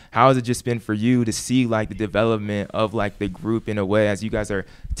Elite, how has it just been for you to see like the development of like the group in a way, as you guys are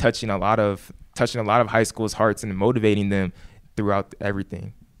touching a lot of high school's hearts and motivating them throughout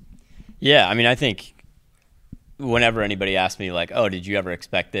everything? Yeah, I mean, I think whenever anybody asks me like, oh, did you ever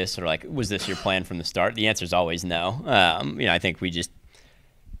expect this, or like, was this your plan from the start? The answer is always no. I think we just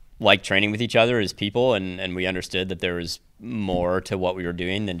like training with each other as people, and we understood that there was more to what we were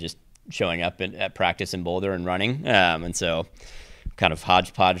doing than just showing up at practice in Boulder and running. And so kind of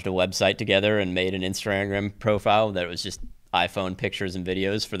hodgepodged a website together and made an Instagram profile that was just iPhone pictures and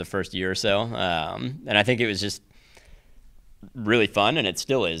videos for the first year or so. And I think it was just really fun, and it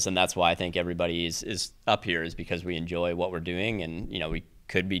still is. And that's why I think everybody is up here, is because we enjoy what we're doing. And, we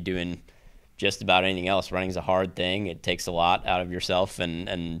could be doing just about anything else. Running is a hard thing. It takes a lot out of yourself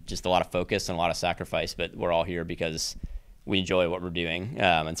and just a lot of focus and a lot of sacrifice, but we're all here because we enjoy what we're doing.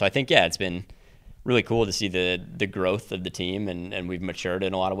 And so I think, it's been really cool to see the growth of the team, and we've matured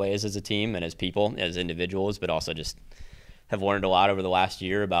in a lot of ways as a team and as people, as individuals, but also just have learned a lot over the last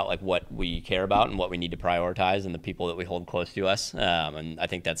year about like what we care about and what we need to prioritize and the people that we hold close to us. And I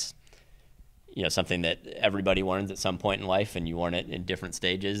think that's, something that everybody learns at some point in life, and you learn it in different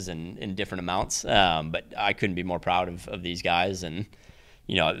stages and in different amounts. But I couldn't be more proud of these guys, and,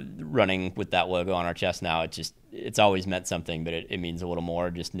 running with that logo on our chest now, it's always meant something, but it means a little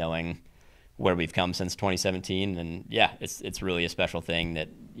more just knowing where we've come since 2017. And it's really a special thing that,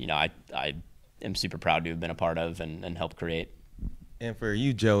 I am super proud to have been a part of and helped create. And for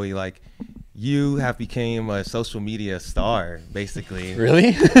you, Joey, like, you have became a social media star, basically.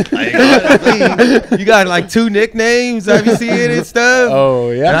 Really? You got like 2 nicknames. Have you seen it and stuff?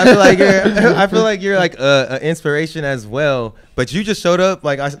 Oh yeah. And I feel like you're like an inspiration as well. But you just showed up.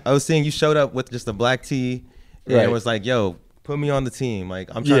 Like I was seeing you showed up with just a black tee, and it was like, yo, put me on the team. Like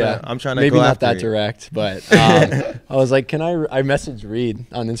I'm trying to maybe go not after that it. direct, but I was like, I messaged Reed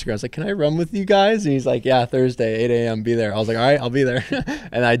on Instagram. I was like, can I run with you guys? And he's like, yeah, Thursday, 8 a.m. be there. I was like, all right, I'll be there.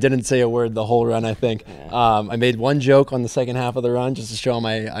 And I didn't say a word the whole run, I think. I made one joke on the second half of the run just to show him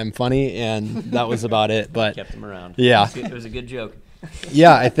I'm funny, and that was about it. But kept him around. Yeah. It was a good joke.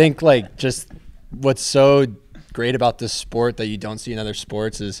 Yeah, I think like just what's so great about this sport that you don't see in other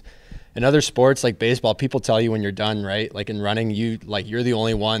sports is, in other sports like baseball, people tell you when you're done, right? Like in running, you're the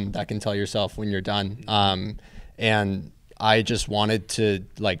only one that can tell yourself when you're done. And I just wanted to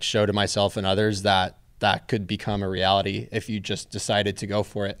like show to myself and others that could become a reality if you just decided to go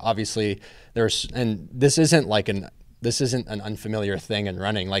for it. Obviously, this isn't an unfamiliar thing in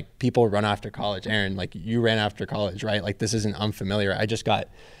running. Like people run after college. Aaron, like you ran after college, right? Like this isn't unfamiliar. I just got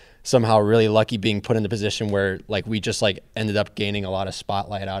somehow really lucky being put in the position where like we just like ended up gaining a lot of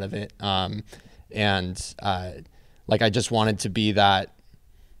spotlight out of it. Like I just wanted to be that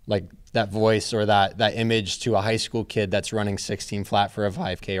voice or that image to a high school kid that's running 16 flat for a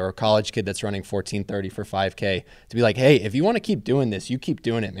 5K, or a college kid that's running 14:30 for 5K, to be like, hey, if you want to keep doing this, you keep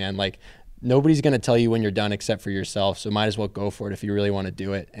doing it, man. Like nobody's going to tell you when you're done except for yourself. So might as well go for it if you really want to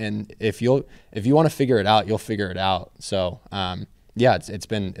do it. And if you want to figure it out, you'll figure it out. So, it's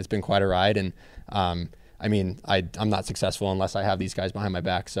been quite a ride, and I mean I'm not successful unless I have these guys behind my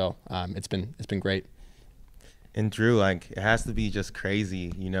back. So it's been great. And Drew, like it has to be just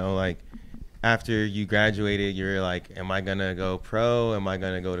crazy, like after you graduated, you're like, am I gonna go pro? Am I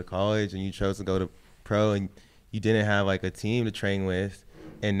gonna go to college? And you chose to go to pro, and you didn't have like a team to train with,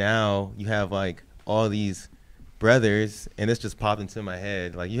 and now you have like all these brothers, and this just popped into my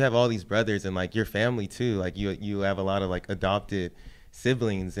head. Like you have all these brothers and like your family too. Like you have a lot of like adopted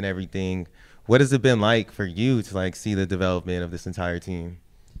siblings and everything. What has it been like for you to like see the development of this entire team?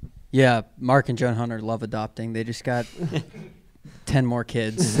 Yeah, Mark and Joan Hunter love adopting. They just got 10 more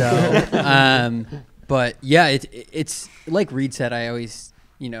kids. So, but yeah, it's like Reed said. I always,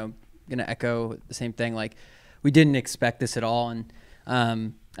 gonna echo the same thing. Like we didn't expect this at all, and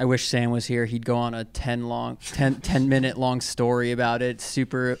I wish Sam was here. He'd go on a 10-minute long story about it.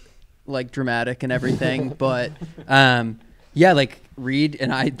 Super like dramatic and everything. But Yeah, like Reed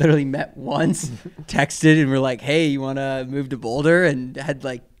and I literally met once, texted, and we're like, hey, you want to move to Boulder? And had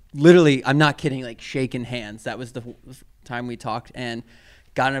like literally, I'm not kidding, like shaking hands. That was the time we talked and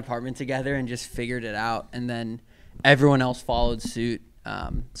got an apartment together and just figured it out. And then everyone else followed suit.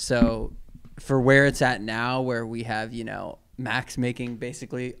 So for where it's at now, where we have, you know, Max making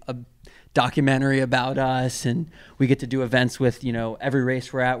basically a documentary about us, and we get to do events with, you know, every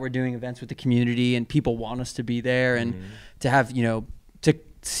race we're at, we're doing events with the community, and people want us to be there, and to have, you know, to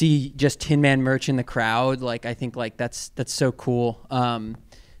see just Tin Man merch in the crowd, like I think like that's so cool.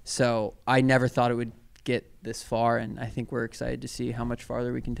 So I never thought it would get this far, and I think we're excited to see how much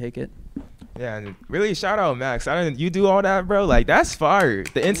farther we can take it. Yeah, and really shout out Max. You do all that, bro. Like that's fire.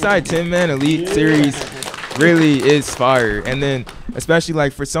 The Inside Tin Man Elite Series really is fire. And then especially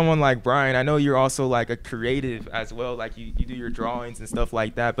like for someone like Brian, I know you're also like a creative as well. Like you do your drawings and stuff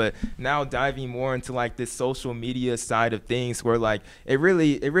like that. But now diving more into like this social media side of things, where like it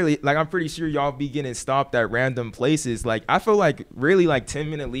really like I'm pretty sure y'all be getting stopped at random places. Like I feel like really like 10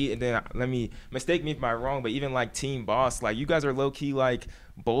 Minute Elite, and then mistake me if I'm wrong, but even like Team Boss, like you guys are low key like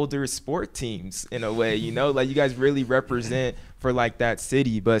Boulder sport teams in a way, you know, like you guys really represent for like that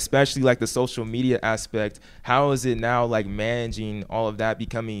city. But especially like the social media aspect, how is it now like managing all of that,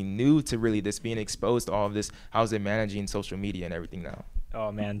 becoming new to really this, being exposed to all of this? How is it managing social media and everything now?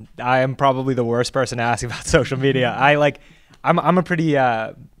 Oh man, I am probably the worst person to ask about social media. I'm a pretty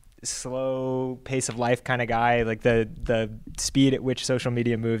slow pace of life kind of guy. Like the speed at which social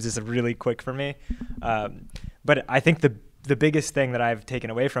media moves is really quick for me. But I think the biggest thing that I've taken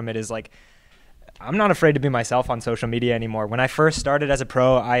away from it is like, I'm not afraid to be myself on social media anymore. When I first started as a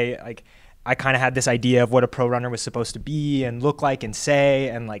pro, I kind of had this idea of what a pro runner was supposed to be and look like and say,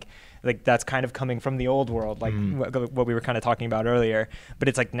 and like that's kind of coming from the old world, like what we were kind of talking about earlier. But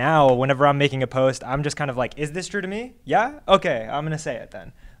it's like now, whenever I'm making a post, I'm just kind of like, is this true to me? Yeah? Okay, I'm going to say it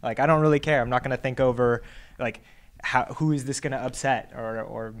then. Like, I don't really care. I'm not going to think over like, who is this going to upset,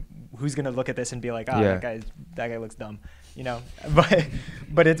 or who's going to look at this and be like, that guy looks dumb, you know.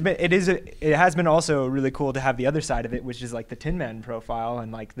 But it has been also really cool to have the other side of it, which is like the Tin Man profile,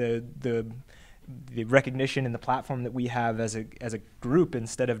 and like the recognition and the platform that we have as a group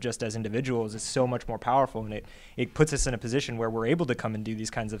instead of just as individuals is so much more powerful, and it puts us in a position where we're able to come and do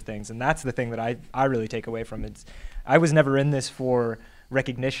these kinds of things. And that's the thing that I really take away from it. I was never in this for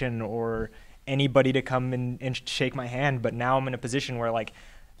recognition or anybody to come and shake my hand, but now I'm in a position where like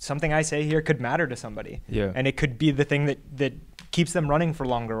something I say here could matter to somebody, and it could be the thing that keeps them running for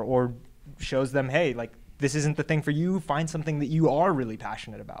longer, or shows them, hey, like this isn't the thing for you, find something that you are really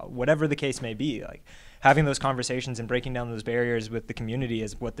passionate about, whatever the case may be. Like having those conversations and breaking down those barriers with the community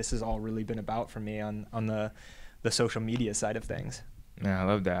is what this has all really been about for me on the social media side of things. Man, I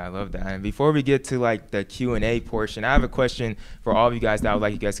love that. And before we get to like the Q&A portion, I have a question for all of you guys that I would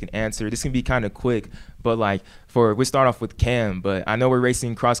like you guys can answer. This can be kind of quick, but like we start off with Cam, but I know we're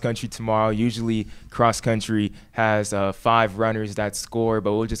racing cross country tomorrow. Usually cross country has 5 runners that score,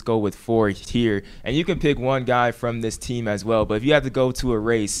 but we'll just go with 4 here. And you can pick one guy from this team as well. But if you have to go to a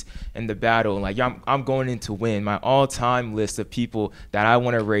race in the battle, like I'm going in to win, my all-time list of people that I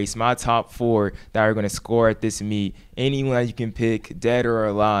want to race, my top 4 that are going to score at this meet, anyone you can pick, dead or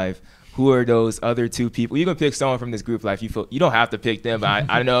alive. Who are those other 2 people? You can pick someone from this group. Like you don't have to pick them, but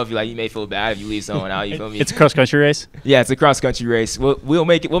I don't know if you may feel bad if you leave someone out. You feel me? It's a cross country race. Yeah, it's a cross country race. We'll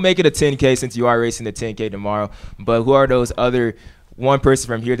make it a 10K since you are racing the 10K tomorrow. But who are those other one person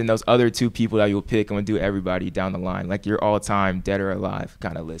from here? Then those other 2 people that you'll pick? I'm gonna do everybody down the line, like your all-time dead or alive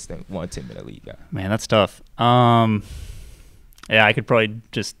kind of list. And 1 10-minute lead guy. Man, that's tough. Yeah, I could probably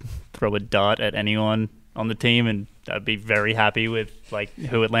just throw a dart at anyone on the team, and I'd be very happy with like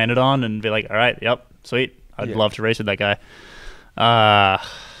who it landed on, and be like, all right, yep, sweet. I'd love to race with that guy.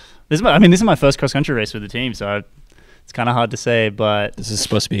 This is my first cross country race with the team, so it's kind of hard to say. But this is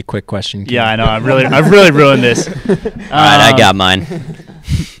supposed to be a quick question. Yeah, I know. I've really ruined this. All right, I got mine.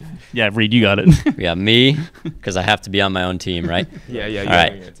 Yeah, Reed, you got it. We got me, because I have to be on my own team, right? Yeah. All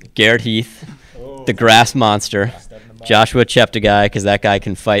right, Garrett Heath, the grass monster. Joshua Cheptegei, because that guy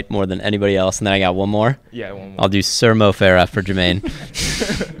can fight more than anybody else. And then I got one more. Yeah, one more. I'll do Sir Mo Farah for Jamaine.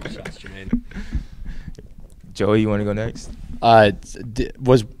 Joey, you want to go next?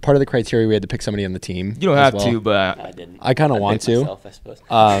 Was part of the criteria we had to pick somebody on the team? You don't have to, but I didn't. I kind of want to. Myself, I suppose.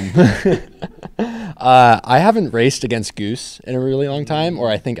 I haven't raced against Goose in a really long time, or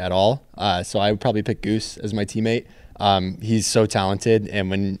I think at all. So I would probably pick Goose as my teammate. He's so talented,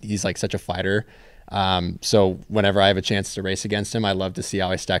 and when he's like such a fighter. So whenever I have a chance to race against him, I love to see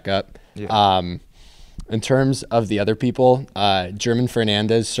how I stack up. Yeah. In terms of the other people, German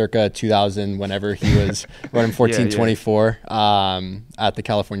Fernandez, circa 2000, whenever he was running 14:24 at the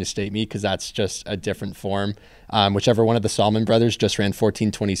California State meet, because that's just a different form. Whichever one of the Salmon brothers just ran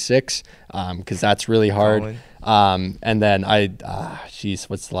 14:26, because that's really hard. And then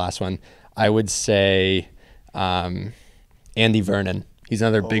what's the last one? I would say Andy Vernon. He's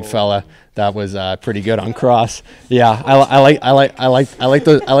another big fella that was pretty good on cross. Yeah, I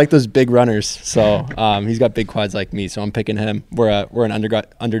like those big runners. So he's got big quads like me. So I'm picking him. We're an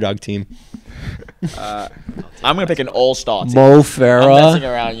underdog team. I'm gonna pick an all-star team. Mo Farah. I'm messing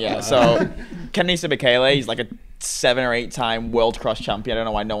around, yeah. So Kenenisa Bekele, he's like a 7 or 8 time world cross champion. I don't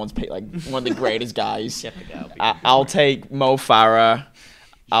know why no one's picked like one of the greatest guys. I'll take Mo Farah.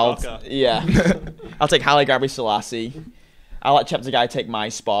 I'll take Haile Gebrselassie. I'll let Cheptegei take my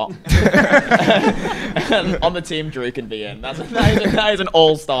spot. And on the team, Drew can be in. That is an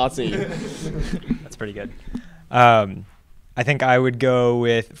all-star team. That's pretty good. I think I would go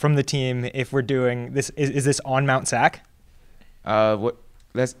with, from the team, if we're doing this, is this on Mount Sac?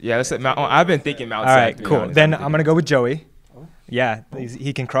 Let's Mount. I've been thinking Mount Sac. All right, cool. Then I'm gonna go with Joey. Yeah,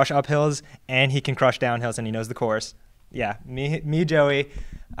 he can crush uphills and he can crush downhills, and he knows the course. Yeah, me, Joey,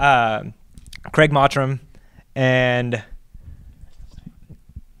 Craig Mottram, and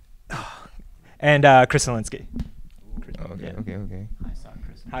Chris Zielinski. Okay.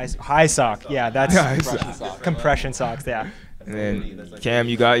 High sock. Yeah, that's compression socks. Yeah. And then Cam,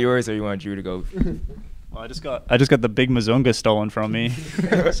 you got yours, or you want Drew to go? Well, I just got the big Mazunga stolen from me,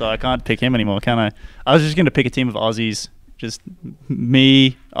 so I can't pick him anymore, can I? I was just gonna pick a team of Aussies, just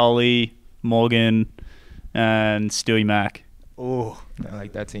me, Ollie, Morgan, and Stewie Mack. Oh, I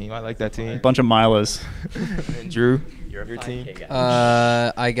like that team. A bunch of milers. And Drew, your team?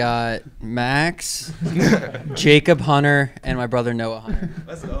 I got Max, Jacob Hunter, and my brother Noah Hunter.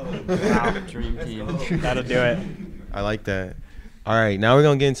 Let's go. Wow. Dream team. That'll do it. I like that. All right, now we're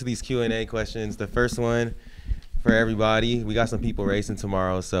going to get into these Q&A questions. The first one for everybody. We got some people racing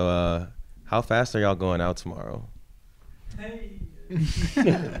tomorrow, so how fast are y'all going out tomorrow? Hey.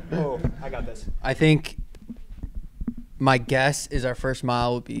 Oh, I got this. I think my guess is our first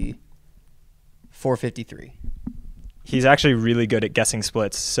mile will be 4:53. He's actually really good at guessing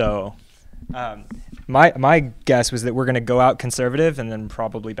splits, so my guess was that we're going to go out conservative and then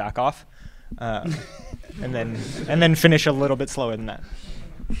probably back off. And then finish a little bit slower than that.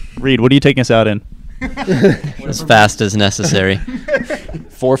 Reed, what are you taking us out in? As fast as necessary.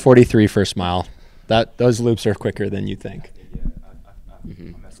 4:43 first mile. Those loops are quicker than you think.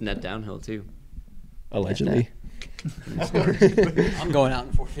 It's net downhill too. Allegedly. I'm going out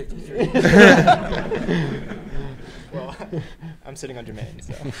in 4:53. Well, I'm sitting on Jamaine,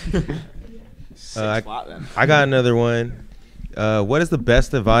 so. I got another one. What is the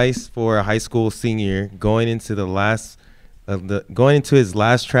best advice for a high school senior going into his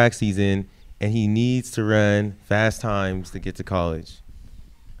last track season, and he needs to run fast times to get to college?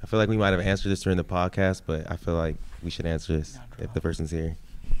 I feel like we might have answered this during the podcast, but I feel like we should answer this if the person's here.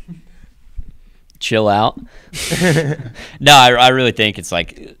 Chill out. No, I really think it's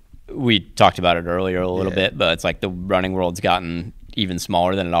like, we talked about it earlier a little bit, but it's like the running world's gotten even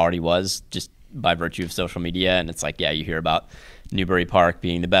smaller than it already was just by virtue of social media. And it's like, yeah, you hear about Newbury Park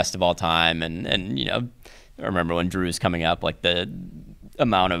being the best of all time. And you know, I remember when Drew was coming up, like the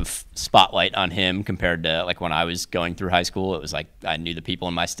amount of spotlight on him compared to like when I was going through high school, it was like I knew the people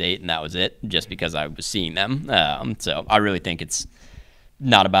in my state and that was it, just because I was seeing them. So I really think it's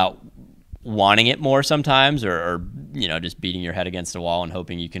not about wanting it more sometimes, or you know, just beating your head against a wall and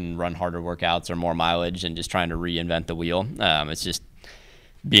hoping you can run harder workouts or more mileage and just trying to reinvent the wheel. It's just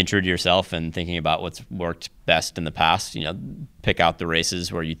being true to yourself and thinking about what's worked best in the past. You know, pick out the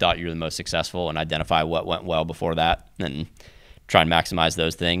races where you thought you were the most successful and identify what went well before that, and try and maximize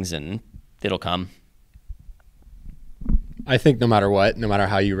those things, and it'll come. I think no matter what, no matter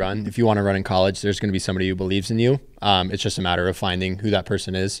how you run, if you want to run in college, there's going to be somebody who believes in you. It's just a matter of finding who that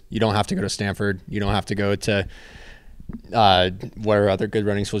person is. You don't have to go to Stanford. You don't have to go to what are other good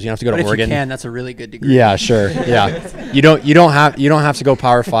running schools? You don't have to go to Oregon. If you can, that's a really good degree. Yeah, sure. Yeah. You don't have to go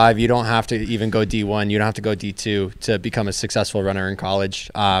Power 5. You don't have to even go D1. You don't have to go D2 to become a successful runner in college.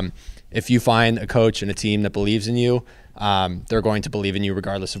 If you find a coach and a team that believes in you, they're going to believe in you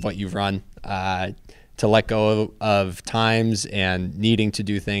regardless of what you've run. To let go of times and needing to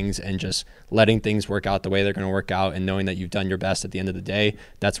do things and just letting things work out the way they're going to work out, and knowing that you've done your best at the end of the day,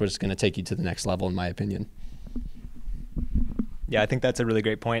 that's what's going to take you to the next level, in my opinion. Yeah, I think that's a really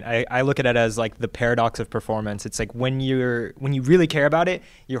great point. I look at it as like the paradox of performance. It's like when you really care about it,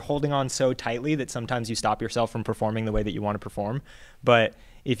 you're holding on so tightly that sometimes you stop yourself from performing the way that you want to perform. But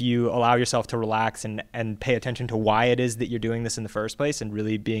if you allow yourself to relax and pay attention to why it is that you're doing this in the first place, and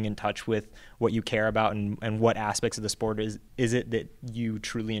really being in touch with what you care about and what aspects of the sport is it that you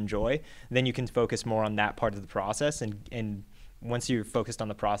truly enjoy, then you can focus more on that part of the process. And once you're focused on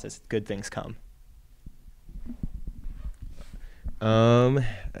the process, good things come.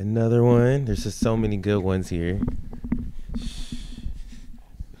 Another one. There's just so many good ones here.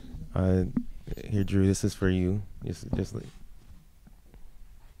 Here, Drew, this is for you. Just like.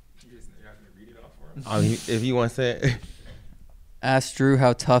 If you want to say it. Ask Drew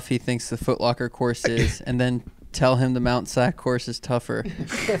how tough he thinks the Foot Locker course is, and then tell him the Mount Sac course is tougher.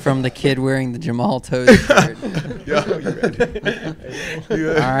 From the kid wearing the Jamal Toes shirt. Yo,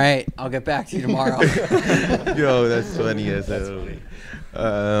 you ready? All right, I'll get back to you tomorrow. Yo, that's funny as hell.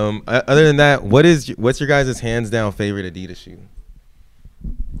 Other than that, what's your guys' hands down favorite Adidas shoe?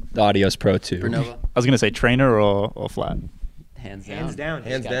 The Adios Pro 2. Bernova. I was gonna say trainer or flat. Hands down. Hands down.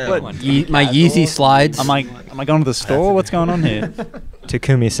 Hands down. What, my Yeezy slides. Am I going to the store? What's going on here?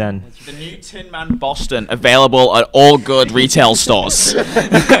 Takumi-sen. The new Tin Man Boston, available at all good retail stores.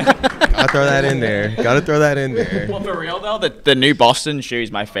 Gotta throw that in there. Well, for real though, the new Boston shoe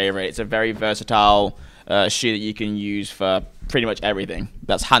is my favorite. It's a very versatile shoe that you can use for pretty much everything.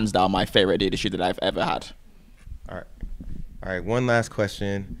 That's hands down my favorite Adidas shoe that I've ever had. All right. One last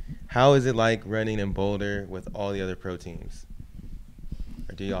question. How is it like running in Boulder with all the other pro teams?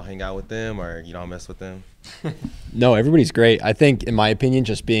 Or do y'all hang out with them, or you don't mess with them? No, everybody's great. I think, in my opinion,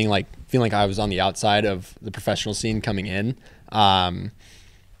 just feeling like I was on the outside of the professional scene coming in.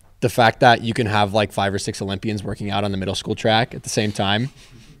 The fact that you can have like 5 or 6 Olympians working out on the middle school track at the same time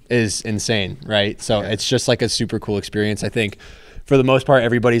is insane, right? So It's just like a super cool experience. I think for the most part,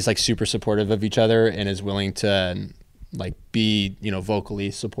 everybody's like super supportive of each other and is willing to like be, vocally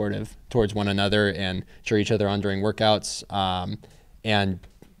supportive towards one another and cheer each other on during workouts. And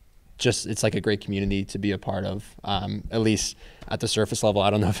just, it's like a great community to be a part of, at least at the surface level.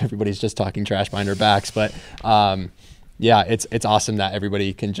 I don't know if everybody's just talking trash behind our backs, but it's awesome that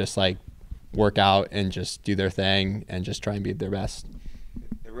everybody can just like work out and just do their thing and just try and be their best.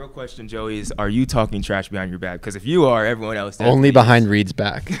 The real question, Joey, is are you talking trash behind your back? Because if you are, everyone else only behind Reed's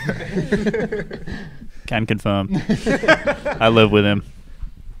back. Can confirm. I live with him.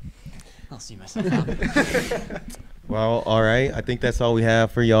 I'll see myself out. Well, all right. I think that's all we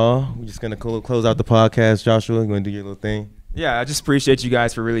have for y'all. We're just going to close out the podcast. Joshua, you going to do your little thing? Yeah, I just appreciate you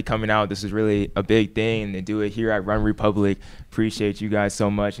guys for really coming out. This is really a big thing, and to do it here at Run Republic. Appreciate you guys so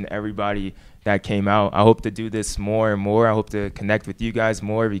much and everybody that came out. I hope to do this more and more. I hope to connect with you guys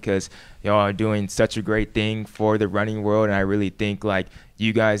more because y'all are doing such a great thing for the running world, and I really think like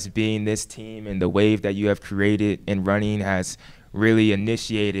you guys being this team and the wave that you have created in running has really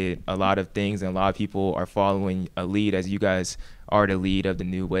initiated a lot of things, and a lot of people are following a lead as you guys are the lead of the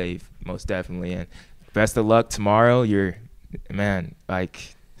new wave, most definitely. And best of luck tomorrow. Dude,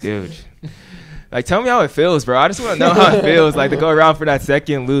 like tell me how it feels, bro. I just want to know how it feels like to go around for that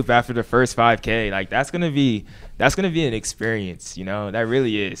second loop after the first 5K. Like that's gonna be an experience, that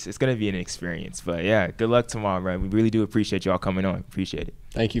really is. It's gonna be an experience. But yeah, good luck tomorrow, bro. We really do appreciate y'all coming on. Appreciate it.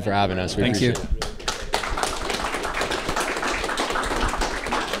 Thank you for having us. Thank you.